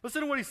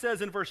 Listen to what he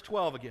says in verse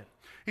 12 again.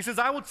 He says,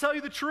 I will tell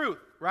you the truth,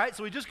 right?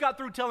 So he just got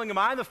through telling him,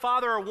 I and the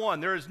Father are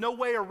one. There is no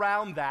way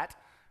around that.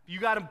 If you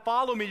got to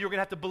follow me, you're going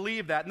to have to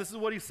believe that. And this is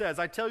what he says.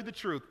 I tell you the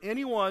truth.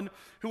 Anyone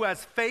who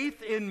has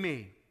faith in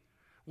me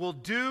will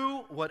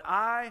do what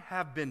I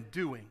have been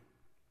doing.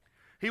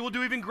 He will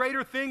do even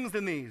greater things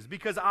than these,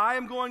 because I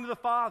am going to the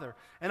Father,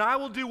 and I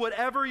will do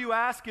whatever you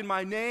ask in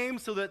my name,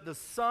 so that the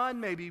Son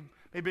may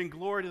bring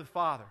glory to the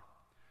Father.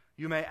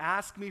 You may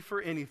ask me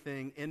for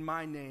anything in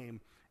my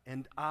name,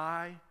 and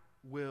I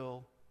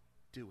will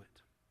do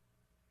it.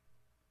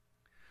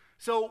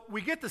 So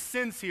we get the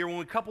sense here when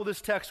we couple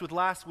this text with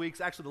last week's,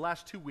 actually the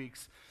last 2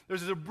 weeks,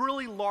 there's a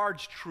really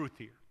large truth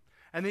here.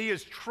 And he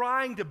is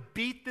trying to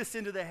beat this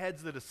into the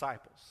heads of the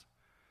disciples.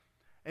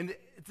 And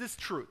it's this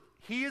truth.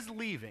 He is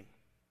leaving.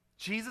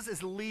 Jesus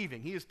is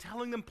leaving. He is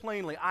telling them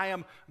plainly, I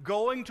am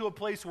going to a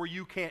place where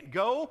you can't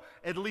go,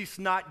 at least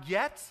not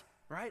yet,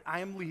 right?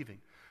 I am leaving.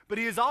 But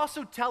he is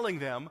also telling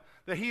them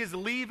that he is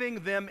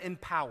leaving them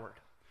empowered.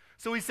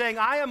 So he's saying,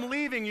 I am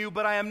leaving you,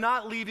 but I am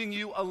not leaving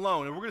you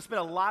alone. And we're going to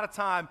spend a lot of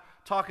time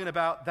talking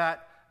about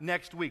that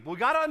next week. But we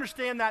got to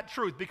understand that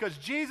truth, because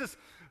Jesus'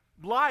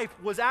 life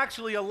was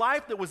actually a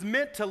life that was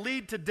meant to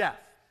lead to death.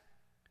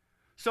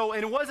 So,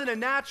 and it wasn't a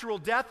natural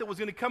death that was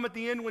going to come at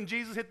the end when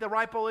Jesus hit the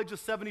ripe old age of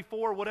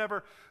 74, or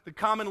whatever the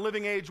common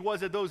living age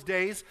was at those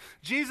days.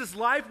 Jesus'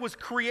 life was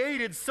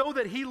created so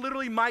that he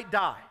literally might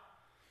die.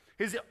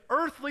 His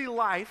earthly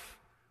life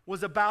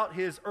was about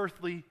his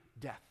earthly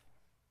death.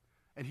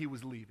 And he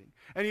was leaving.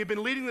 And he had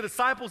been leading the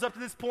disciples up to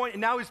this point,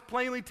 and now he's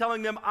plainly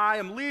telling them, I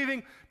am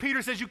leaving.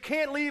 Peter says, you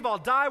can't leave, I'll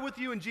die with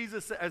you. And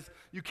Jesus says,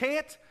 you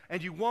can't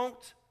and you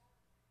won't.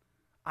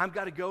 I've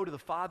got to go to the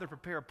Father,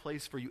 prepare a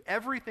place for you.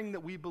 Everything that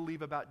we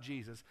believe about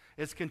Jesus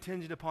is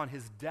contingent upon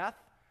his death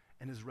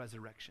and his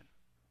resurrection.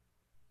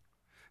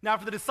 Now,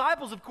 for the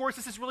disciples, of course,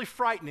 this is really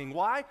frightening.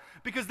 Why?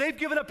 Because they've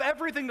given up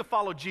everything to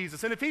follow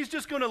Jesus. And if he's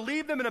just going to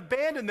leave them and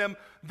abandon them,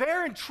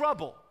 they're in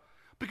trouble.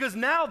 Because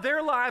now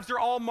their lives are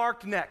all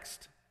marked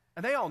next.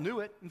 And they all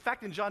knew it. In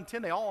fact, in John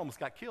 10, they all almost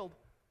got killed.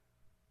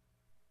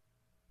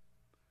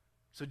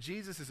 So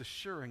Jesus is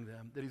assuring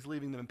them that he's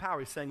leaving them in power.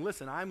 He's saying,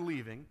 listen, I'm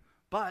leaving,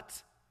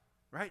 but,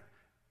 right,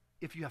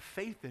 if you have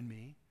faith in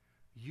me,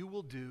 you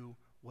will do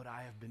what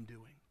I have been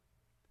doing.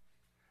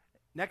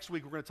 Next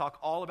week, we're going to talk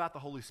all about the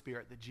Holy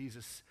Spirit that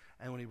Jesus,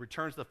 and when he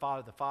returns to the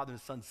Father and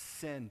the Son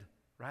send,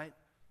 right?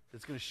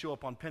 That's going to show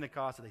up on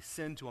Pentecost, that they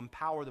send to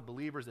empower the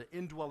believers, the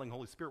indwelling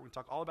Holy Spirit. We're going to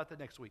talk all about that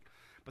next week.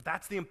 But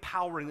that's the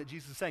empowering that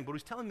Jesus is saying. But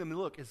he's telling them,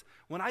 look, is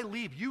when I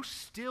leave, you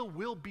still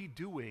will be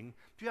doing,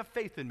 if you have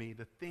faith in me,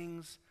 the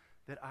things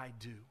that I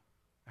do.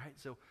 All right,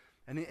 so,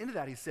 and at the end of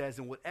that he says,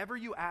 and whatever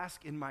you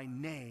ask in my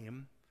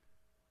name,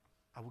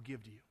 I will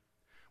give to you.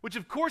 Which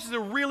of course is a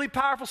really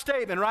powerful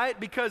statement, right?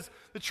 Because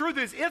the truth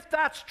is, if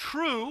that's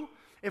true,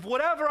 if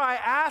whatever I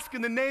ask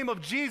in the name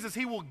of Jesus,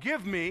 he will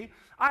give me,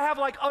 I have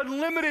like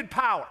unlimited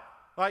power.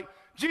 Like,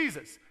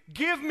 Jesus,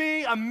 give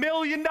me $1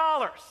 million.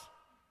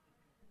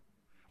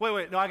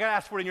 Wait, no, I got to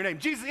ask for it in your name.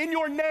 Jesus, in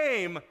your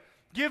name,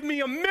 give me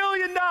 $1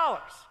 million.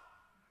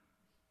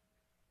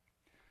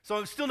 So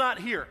I'm still not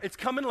here. It's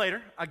coming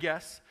later, I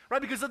guess,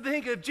 right? Because I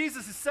think if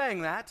Jesus is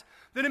saying that,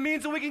 then it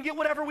means that we can get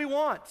whatever we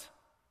want,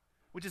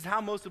 which is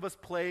how most of us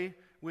play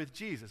with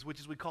Jesus, which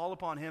is we call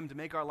upon him to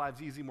make our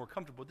lives easy, more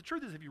comfortable. But the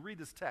truth is, if you read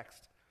this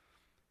text,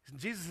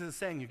 Jesus isn't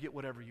saying you get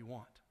whatever you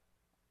want.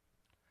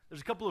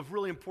 There's a couple of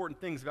really important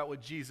things about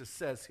what Jesus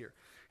says here.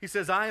 He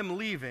says, I am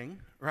leaving,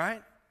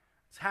 right?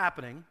 It's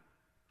happening.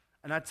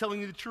 And I'm telling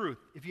you the truth.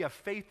 If you have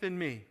faith in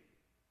me,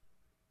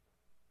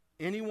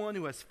 anyone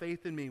who has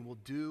faith in me will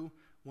do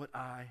what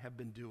I have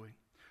been doing.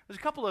 There's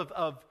a couple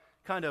of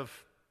kind of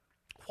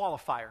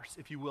qualifiers,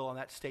 if you will, on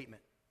that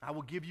statement. I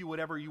will give you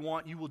whatever you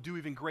want. You will do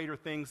even greater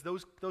things.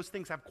 Those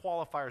things have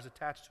qualifiers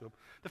attached to them.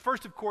 The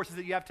first, of course, is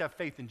that you have to have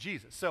faith in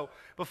Jesus. So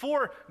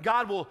before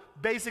God will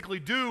basically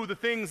do the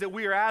things that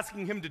we are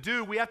asking him to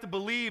do, we have to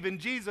believe in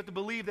Jesus. We have to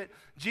believe that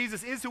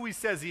Jesus is who he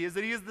says he is,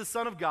 that he is the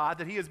Son of God,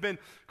 that he has been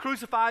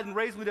crucified and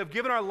raised, and we have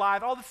given our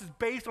life. All this is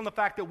based on the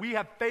fact that we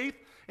have faith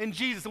in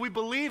Jesus. And we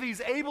believe he's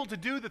able to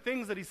do the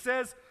things that he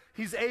says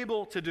he's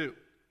able to do.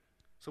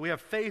 So we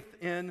have faith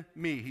in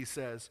me, he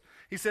says.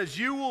 He says,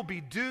 you will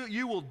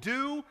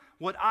do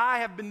what I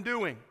have been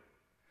doing.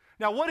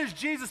 Now, what has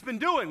Jesus been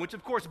doing? Which,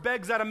 of course,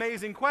 begs that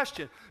amazing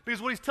question.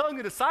 Because what he's telling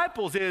the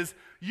disciples is,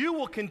 you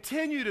will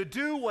continue to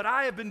do what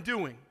I have been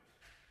doing.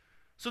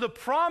 So the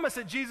promise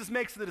that Jesus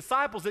makes to the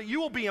disciples that you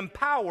will be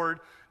empowered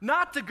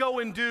not to go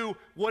and do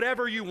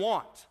whatever you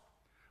want,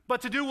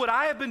 but to do what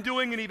I have been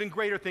doing and even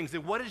greater things.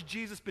 And what has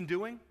Jesus been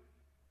doing?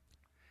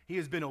 He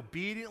has been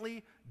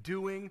obediently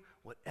doing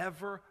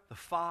whatever the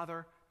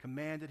Father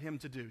commanded him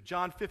to do.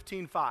 John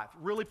 15:5,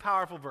 really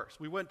powerful verse.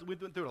 We went through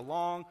it a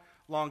long,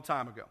 long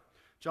time ago.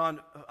 John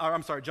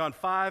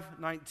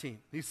 5:19.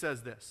 He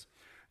says this.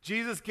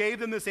 Jesus gave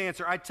them this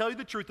answer. I tell you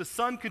the truth, the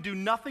Son could do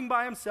nothing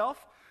by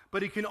himself,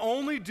 but he can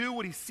only do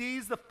what he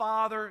sees the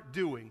Father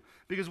doing.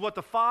 Because what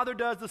the Father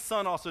does, the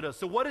Son also does.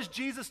 So what does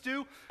Jesus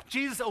do?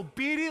 Jesus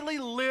obediently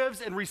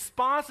lives in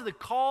response to the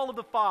call of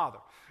the Father.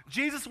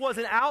 Jesus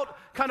wasn't out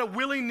kind of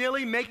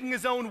willy-nilly making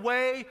his own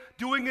way,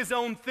 doing his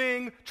own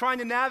thing, trying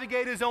to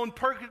navigate his own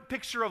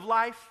picture of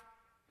life,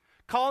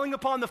 calling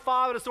upon the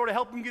Father to sort of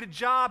help him get a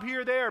job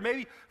here or there, or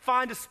maybe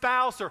find a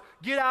spouse or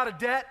get out of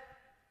debt,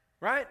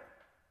 right?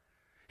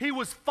 He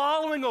was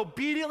following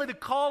obediently the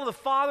call of the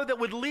Father that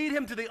would lead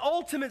him to the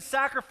ultimate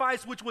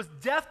sacrifice, which was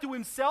death to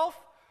himself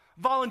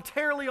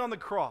voluntarily on the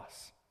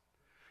cross.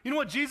 You know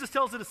what Jesus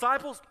tells the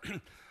disciples?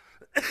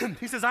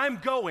 He says, I'm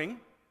going,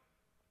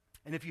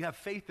 and if you have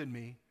faith in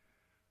me,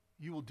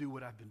 you will do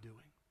what I've been doing.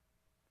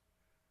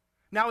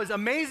 Now, as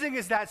amazing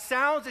as that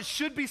sounds, it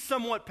should be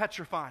somewhat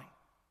petrifying.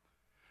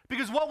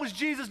 Because what was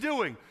Jesus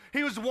doing?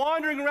 He was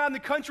wandering around the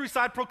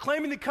countryside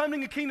proclaiming the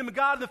coming kingdom of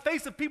God in the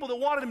face of people that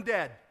wanted him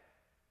dead.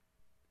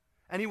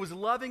 And he was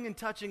loving and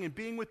touching and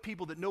being with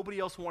people that nobody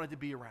else wanted to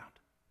be around.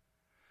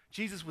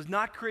 Jesus was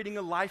not creating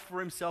a life for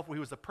himself where he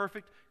was a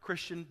perfect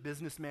Christian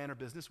businessman or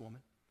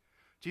businesswoman.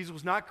 Jesus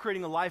was not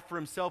creating a life for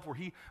himself where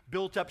he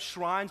built up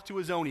shrines to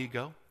his own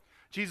ego.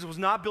 Jesus was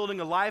not building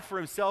a life for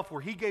himself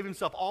where he gave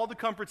himself all the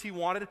comforts he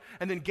wanted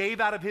and then gave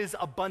out of his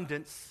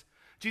abundance.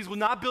 Jesus was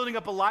not building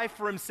up a life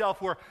for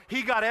himself where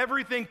he got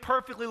everything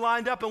perfectly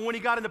lined up, and when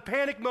he got into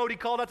panic mode, he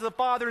called out to the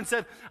Father and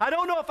said, I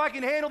don't know if I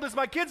can handle this.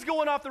 My kid's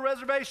going off the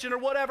reservation or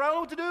whatever. I don't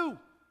know what to do.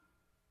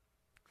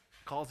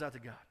 Calls out to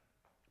God,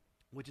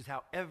 which is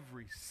how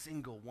every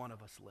single one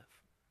of us live.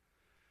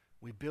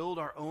 We build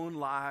our own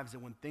lives,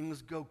 and when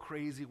things go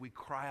crazy, we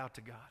cry out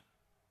to God.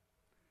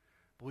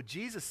 But what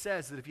Jesus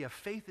says is that if you have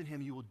faith in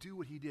him, you will do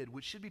what he did,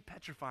 which should be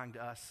petrifying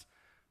to us,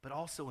 but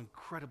also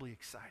incredibly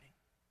exciting.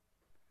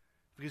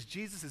 Because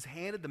Jesus has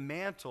handed the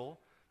mantle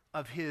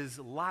of his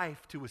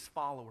life to his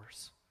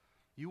followers.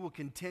 You will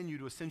continue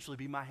to essentially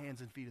be my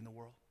hands and feet in the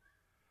world.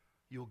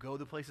 You will go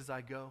the places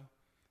I go.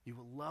 You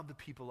will love the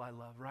people I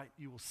love, right?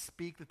 You will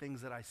speak the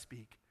things that I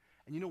speak.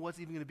 And you know what's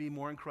even going to be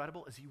more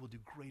incredible is you will do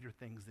greater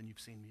things than you've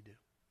seen me do.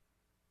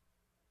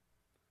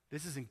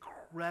 This is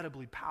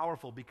incredibly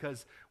powerful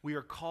because we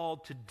are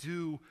called to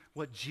do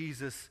what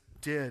Jesus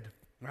did,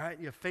 right?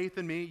 You have faith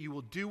in me. You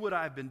will do what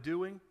I've been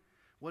doing.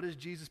 What has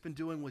Jesus been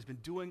doing? What he's been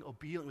doing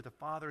obediently what the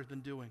Father has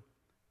been doing.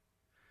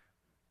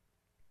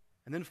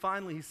 And then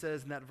finally he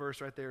says in that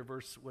verse right there,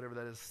 verse whatever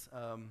that is,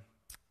 I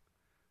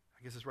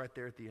guess it's right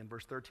there at the end,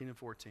 verse 13 and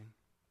 14.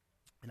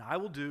 And I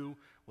will do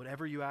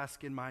whatever you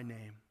ask in my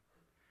name,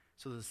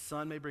 so the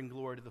Son may bring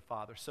glory to the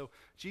Father. So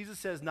Jesus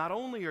says, not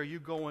only are you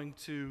going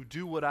to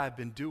do what I've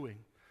been doing,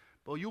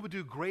 but you will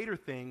do greater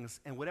things,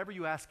 and whatever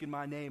you ask in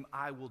my name,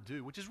 I will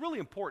do, which is really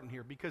important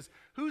here because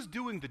who's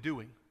doing the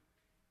doing?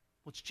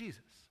 Well, it's Jesus.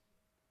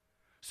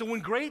 So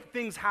when great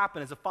things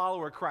happen as a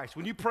follower of Christ,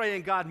 when you pray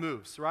and God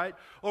moves, right?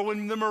 Or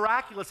when the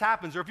miraculous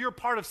happens, or if you're a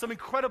part of some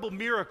incredible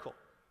miracle,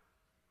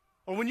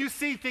 or when you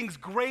see things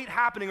great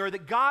happening, or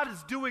that God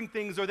is doing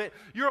things, or that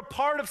you're a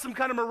part of some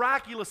kind of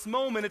miraculous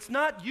moment, it's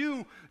not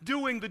you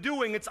doing the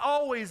doing, it's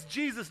always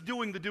Jesus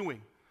doing the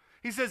doing.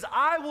 He says,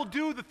 I will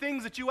do the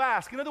things that you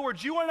ask. In other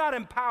words, you are not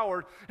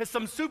empowered as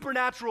some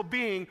supernatural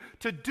being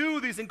to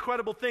do these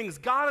incredible things.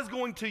 God is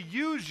going to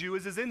use you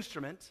as his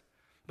instrument,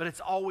 but it's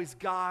always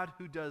God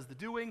who does the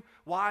doing.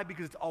 Why?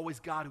 Because it's always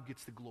God who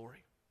gets the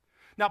glory.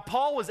 Now,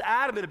 Paul was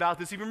adamant about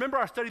this. If you remember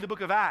our study of the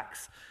book of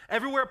Acts,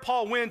 everywhere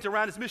Paul went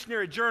around his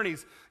missionary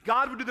journeys,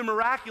 God would do the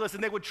miraculous,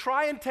 and they would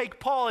try and take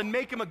Paul and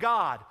make him a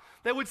god.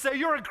 They would say,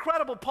 you're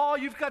incredible, Paul.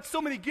 You've got so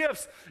many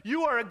gifts.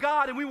 You are a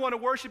god, and we want to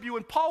worship you.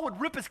 And Paul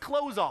would rip his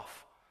clothes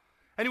off,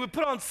 and he would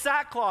put on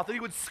sackcloth, and he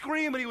would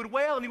scream, and he would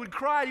wail, and he would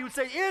cry, and he would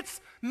say,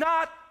 it's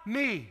not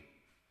me.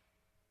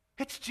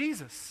 It's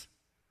Jesus.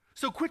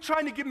 So quit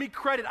trying to give me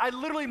credit. I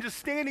literally am just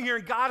standing here,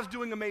 and God is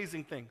doing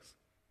amazing things.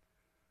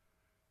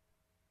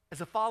 As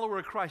a follower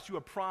of Christ, you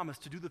are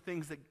promised to do the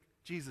things that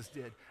Jesus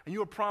did. And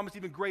you are promised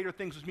even greater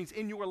things, which means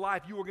in your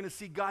life, you are going to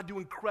see God do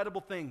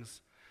incredible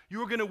things.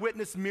 You are going to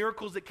witness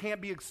miracles that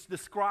can't be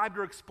described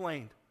or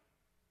explained.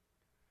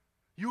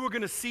 You are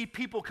going to see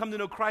people come to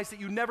know Christ that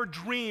you never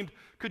dreamed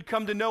could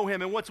come to know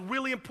him. And what's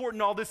really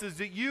important in all this is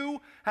that you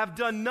have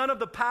done none of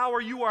the power.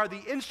 You are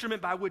the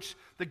instrument by which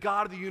the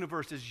God of the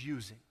universe is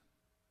using.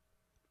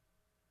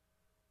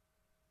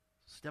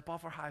 Step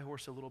off our high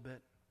horse a little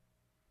bit.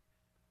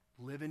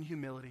 Live in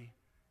humility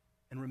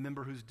and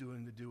remember who's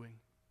doing the doing.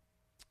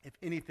 If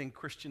anything,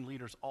 Christian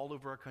leaders all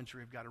over our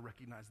country have got to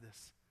recognize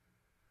this.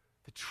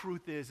 The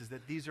truth is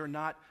that these are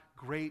not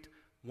great,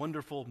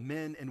 wonderful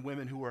men and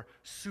women who are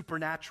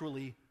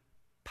supernaturally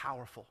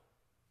powerful.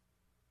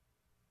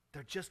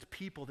 They're just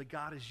people that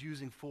God is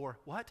using for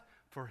what?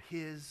 For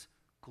his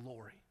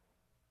glory.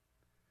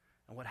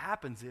 And what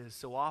happens is,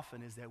 so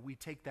often, is that we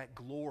take that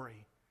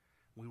glory,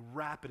 we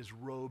wrap it as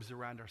robes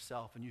around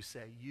ourselves, and you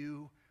say,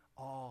 you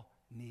all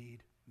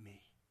need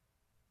me.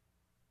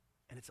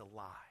 And it's a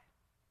lie.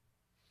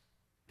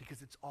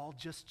 Because it's all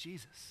just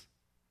Jesus.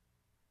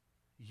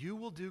 You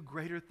will do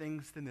greater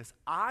things than this.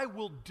 I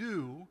will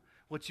do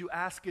what you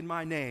ask in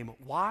my name.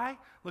 Why?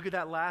 Look at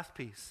that last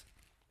piece.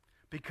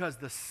 Because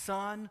the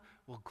Son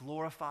will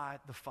glorify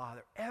the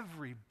Father.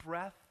 Every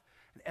breath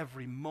and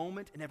every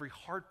moment and every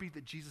heartbeat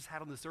that Jesus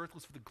had on this earth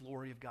was for the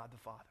glory of God the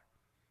Father.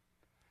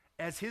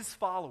 As his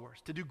followers,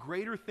 to do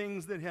greater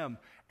things than him,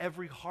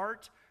 every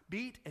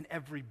heartbeat and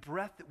every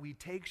breath that we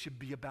take should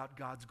be about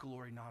God's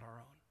glory, not our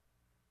own.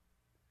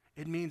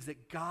 It means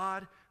that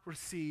God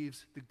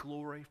receives the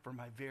glory for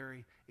my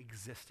very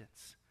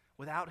existence.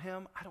 Without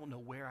him, I don't know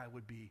where I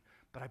would be,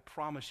 but I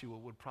promise you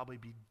it would probably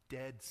be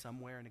dead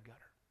somewhere in a gutter.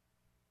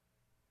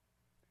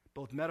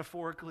 Both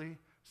metaphorically,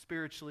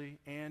 spiritually,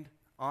 and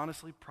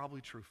honestly,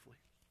 probably truthfully.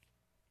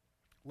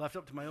 Left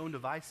up to my own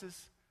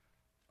devices,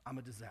 I'm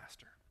a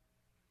disaster.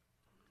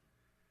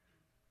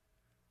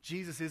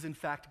 Jesus is in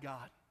fact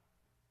God.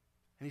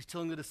 And he's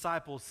telling the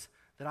disciples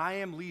that I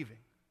am leaving,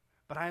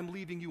 but I am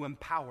leaving you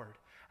empowered.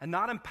 And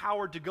not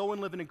empowered to go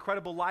and live an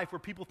incredible life where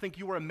people think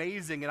you are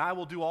amazing and I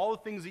will do all the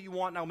things that you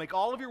want and I will make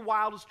all of your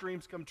wildest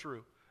dreams come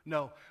true.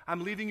 No,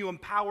 I'm leaving you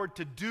empowered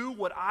to do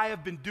what I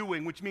have been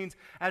doing, which means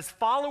as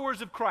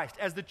followers of Christ,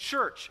 as the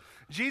church,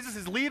 Jesus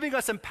is leaving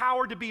us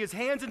empowered to be his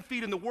hands and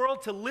feet in the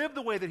world, to live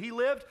the way that he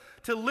lived,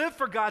 to live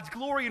for God's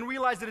glory and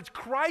realize that it's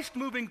Christ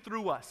moving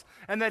through us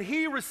and that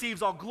he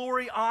receives all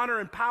glory, honor,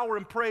 and power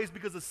and praise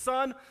because the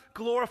Son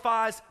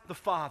glorifies the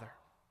Father.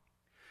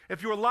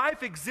 If your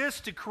life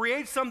exists to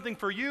create something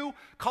for you,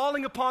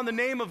 calling upon the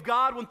name of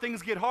God when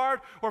things get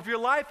hard, or if your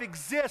life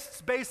exists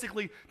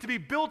basically to be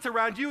built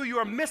around you, you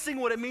are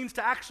missing what it means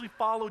to actually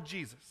follow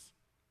Jesus.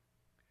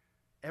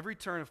 Every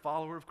turn a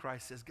follower of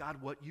Christ says,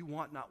 God, what you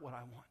want, not what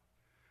I want.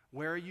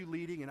 Where are you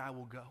leading? And I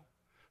will go.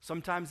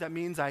 Sometimes that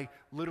means I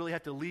literally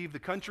have to leave the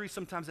country.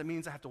 Sometimes that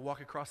means I have to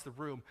walk across the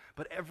room.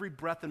 But every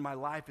breath in my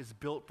life is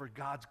built for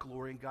God's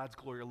glory and God's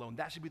glory alone.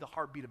 That should be the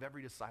heartbeat of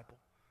every disciple.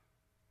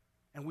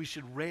 And we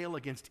should rail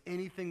against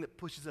anything that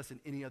pushes us in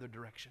any other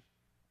direction.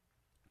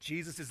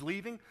 Jesus is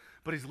leaving,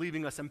 but he's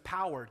leaving us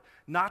empowered,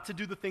 not to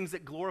do the things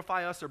that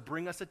glorify us or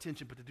bring us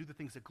attention, but to do the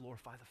things that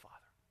glorify the Father.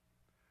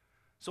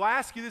 So I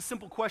ask you this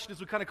simple question as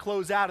we kind of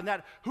close out, and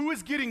that, who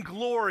is getting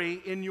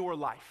glory in your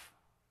life?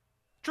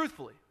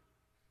 Truthfully,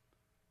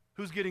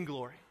 who's getting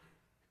glory?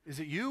 Is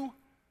it you?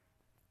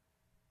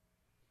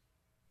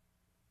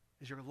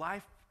 Is your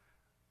life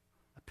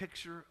a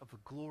picture of the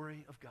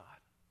glory of God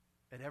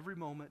at every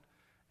moment,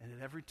 and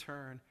at every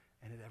turn,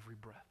 and at every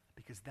breath?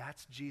 Because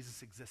that's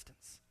Jesus'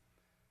 existence.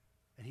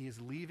 And he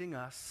is leaving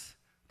us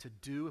to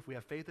do, if we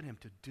have faith in him,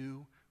 to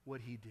do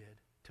what he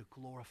did, to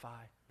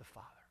glorify the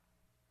Father.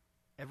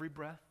 Every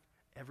breath,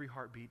 every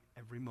heartbeat,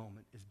 every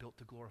moment is built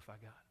to glorify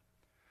God.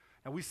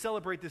 Now we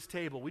celebrate this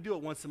table. We do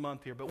it once a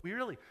month here, but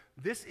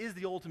this is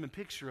the ultimate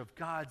picture of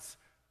God's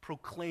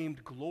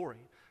proclaimed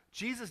glory.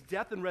 Jesus'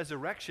 death and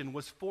resurrection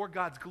was for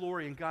God's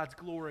glory and God's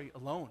glory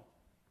alone.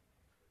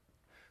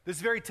 This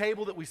very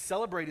table that we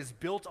celebrate is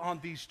built on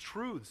these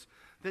truths,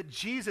 that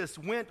Jesus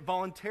went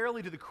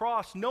voluntarily to the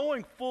cross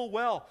knowing full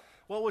well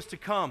what was to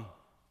come.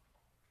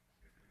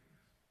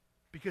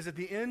 Because at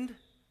the end,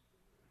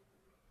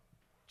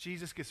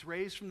 Jesus gets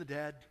raised from the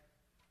dead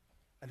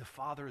and the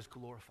Father is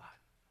glorified.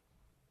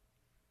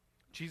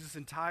 Jesus'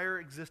 entire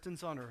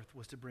existence on earth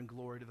was to bring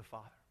glory to the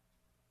Father.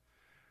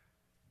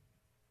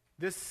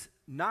 This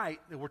night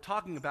that we're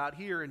talking about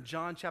here in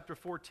John chapter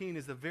 14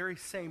 is the very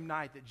same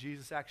night that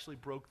Jesus actually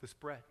broke this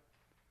bread.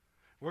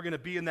 We're going to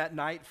be in that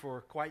night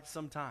for quite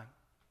some time.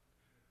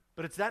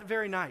 But it's that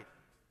very night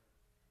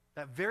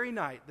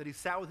that he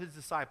sat with his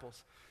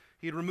disciples.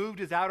 He had removed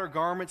his outer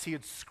garments. He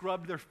had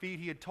scrubbed their feet.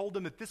 He had told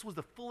them that this was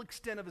the full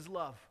extent of his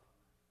love.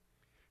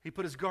 He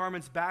put his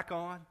garments back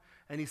on,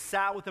 and he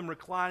sat with them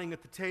reclining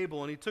at the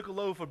table, and he took a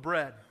loaf of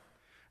bread.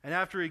 And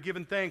after he had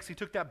given thanks, he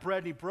took that bread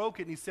and he broke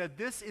it, and he said,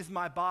 "This is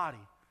my body,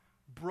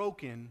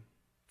 broken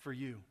for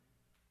you."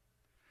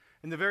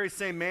 In the very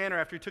same manner,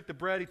 after he took the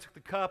bread, he took the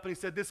cup, and he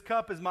said, "This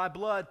cup is my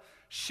blood,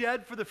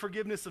 shed for the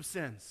forgiveness of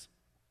sins.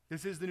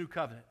 This is the new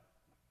covenant,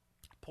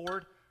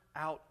 poured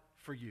out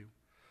for you."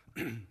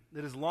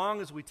 That as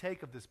long as we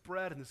take of this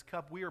bread and this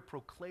cup, we are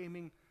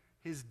proclaiming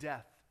his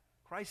death,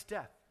 Christ's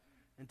death,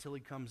 until he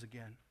comes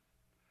again.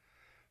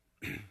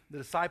 The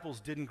disciples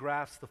didn't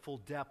grasp the full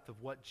depth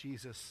of what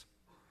Jesus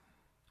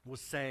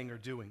was saying or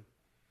doing.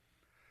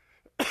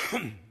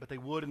 But they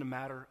would in a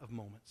matter of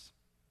moments,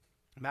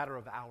 a matter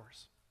of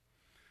hours.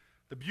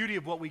 The beauty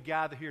of what we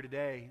gather here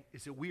today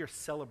is that we are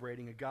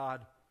celebrating a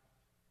God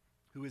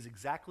who is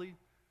exactly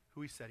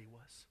who he said he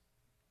was.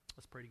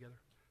 Let's pray together.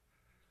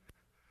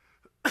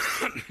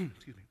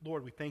 Excuse me.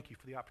 Lord, we thank you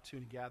for the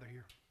opportunity to gather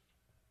here.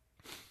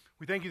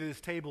 We thank you that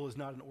this table is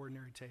not an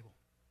ordinary table.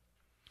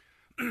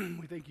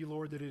 We thank you,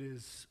 Lord, that it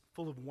is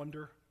full of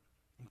wonder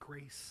and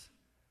grace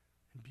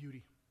and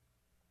beauty.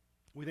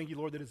 We thank you,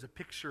 Lord, that it's a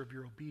picture of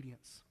your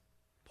obedience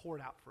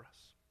poured out for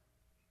us.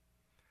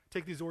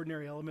 Take these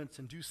ordinary elements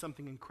and do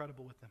something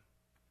incredible with them.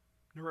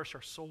 Nourish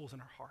our souls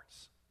and our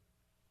hearts.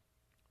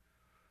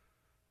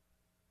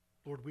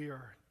 Lord, we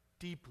are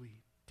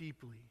deeply,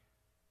 deeply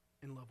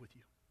in love with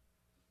you.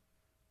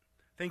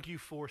 Thank you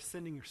for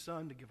sending your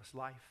Son to give us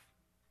life,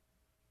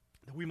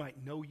 that we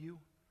might know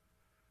you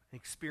and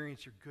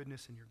experience your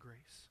goodness and your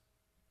grace.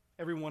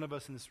 Every one of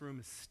us in this room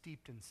is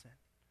steeped in sin.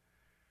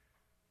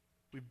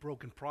 We've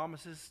broken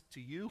promises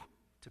to you,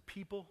 to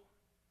people.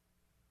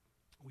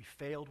 We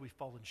failed, we've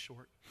fallen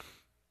short.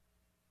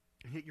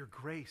 And yet your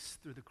grace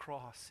through the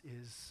cross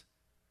is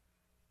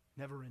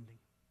never ending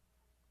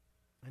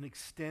and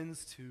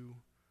extends to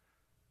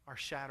our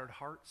shattered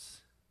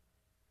hearts,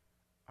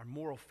 our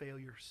moral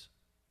failures,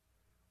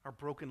 our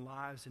broken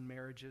lives and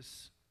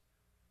marriages,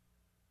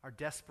 our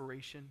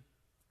desperation,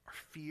 our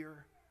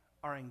fear,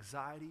 our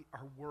anxiety,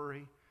 our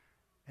worry,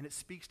 and it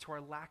speaks to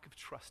our lack of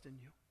trust in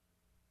you.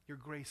 Your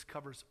grace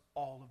covers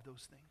all of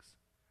those things.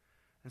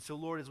 And so,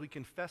 Lord, as we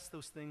confess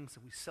those things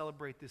and we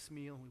celebrate this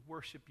meal and we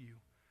worship you,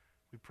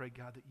 we pray,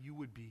 God, that you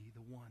would be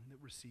the one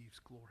that receives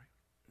glory.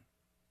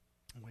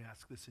 And we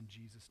ask this in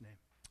Jesus' name.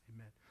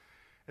 Amen.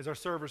 As our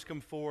servers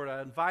come forward,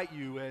 I invite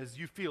you, as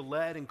you feel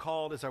led and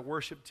called as our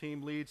worship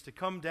team leads, to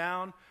come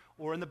down,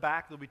 or in the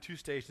back, there'll be 2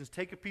 stations.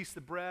 Take a piece of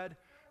the bread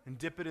and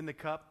dip it in the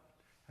cup,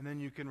 and then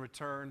you can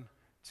return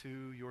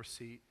to your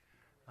seat.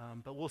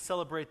 But we'll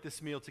celebrate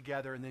this meal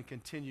together and then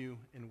continue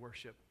in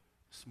worship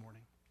this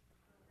morning.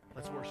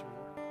 Let's worship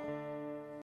the Lord.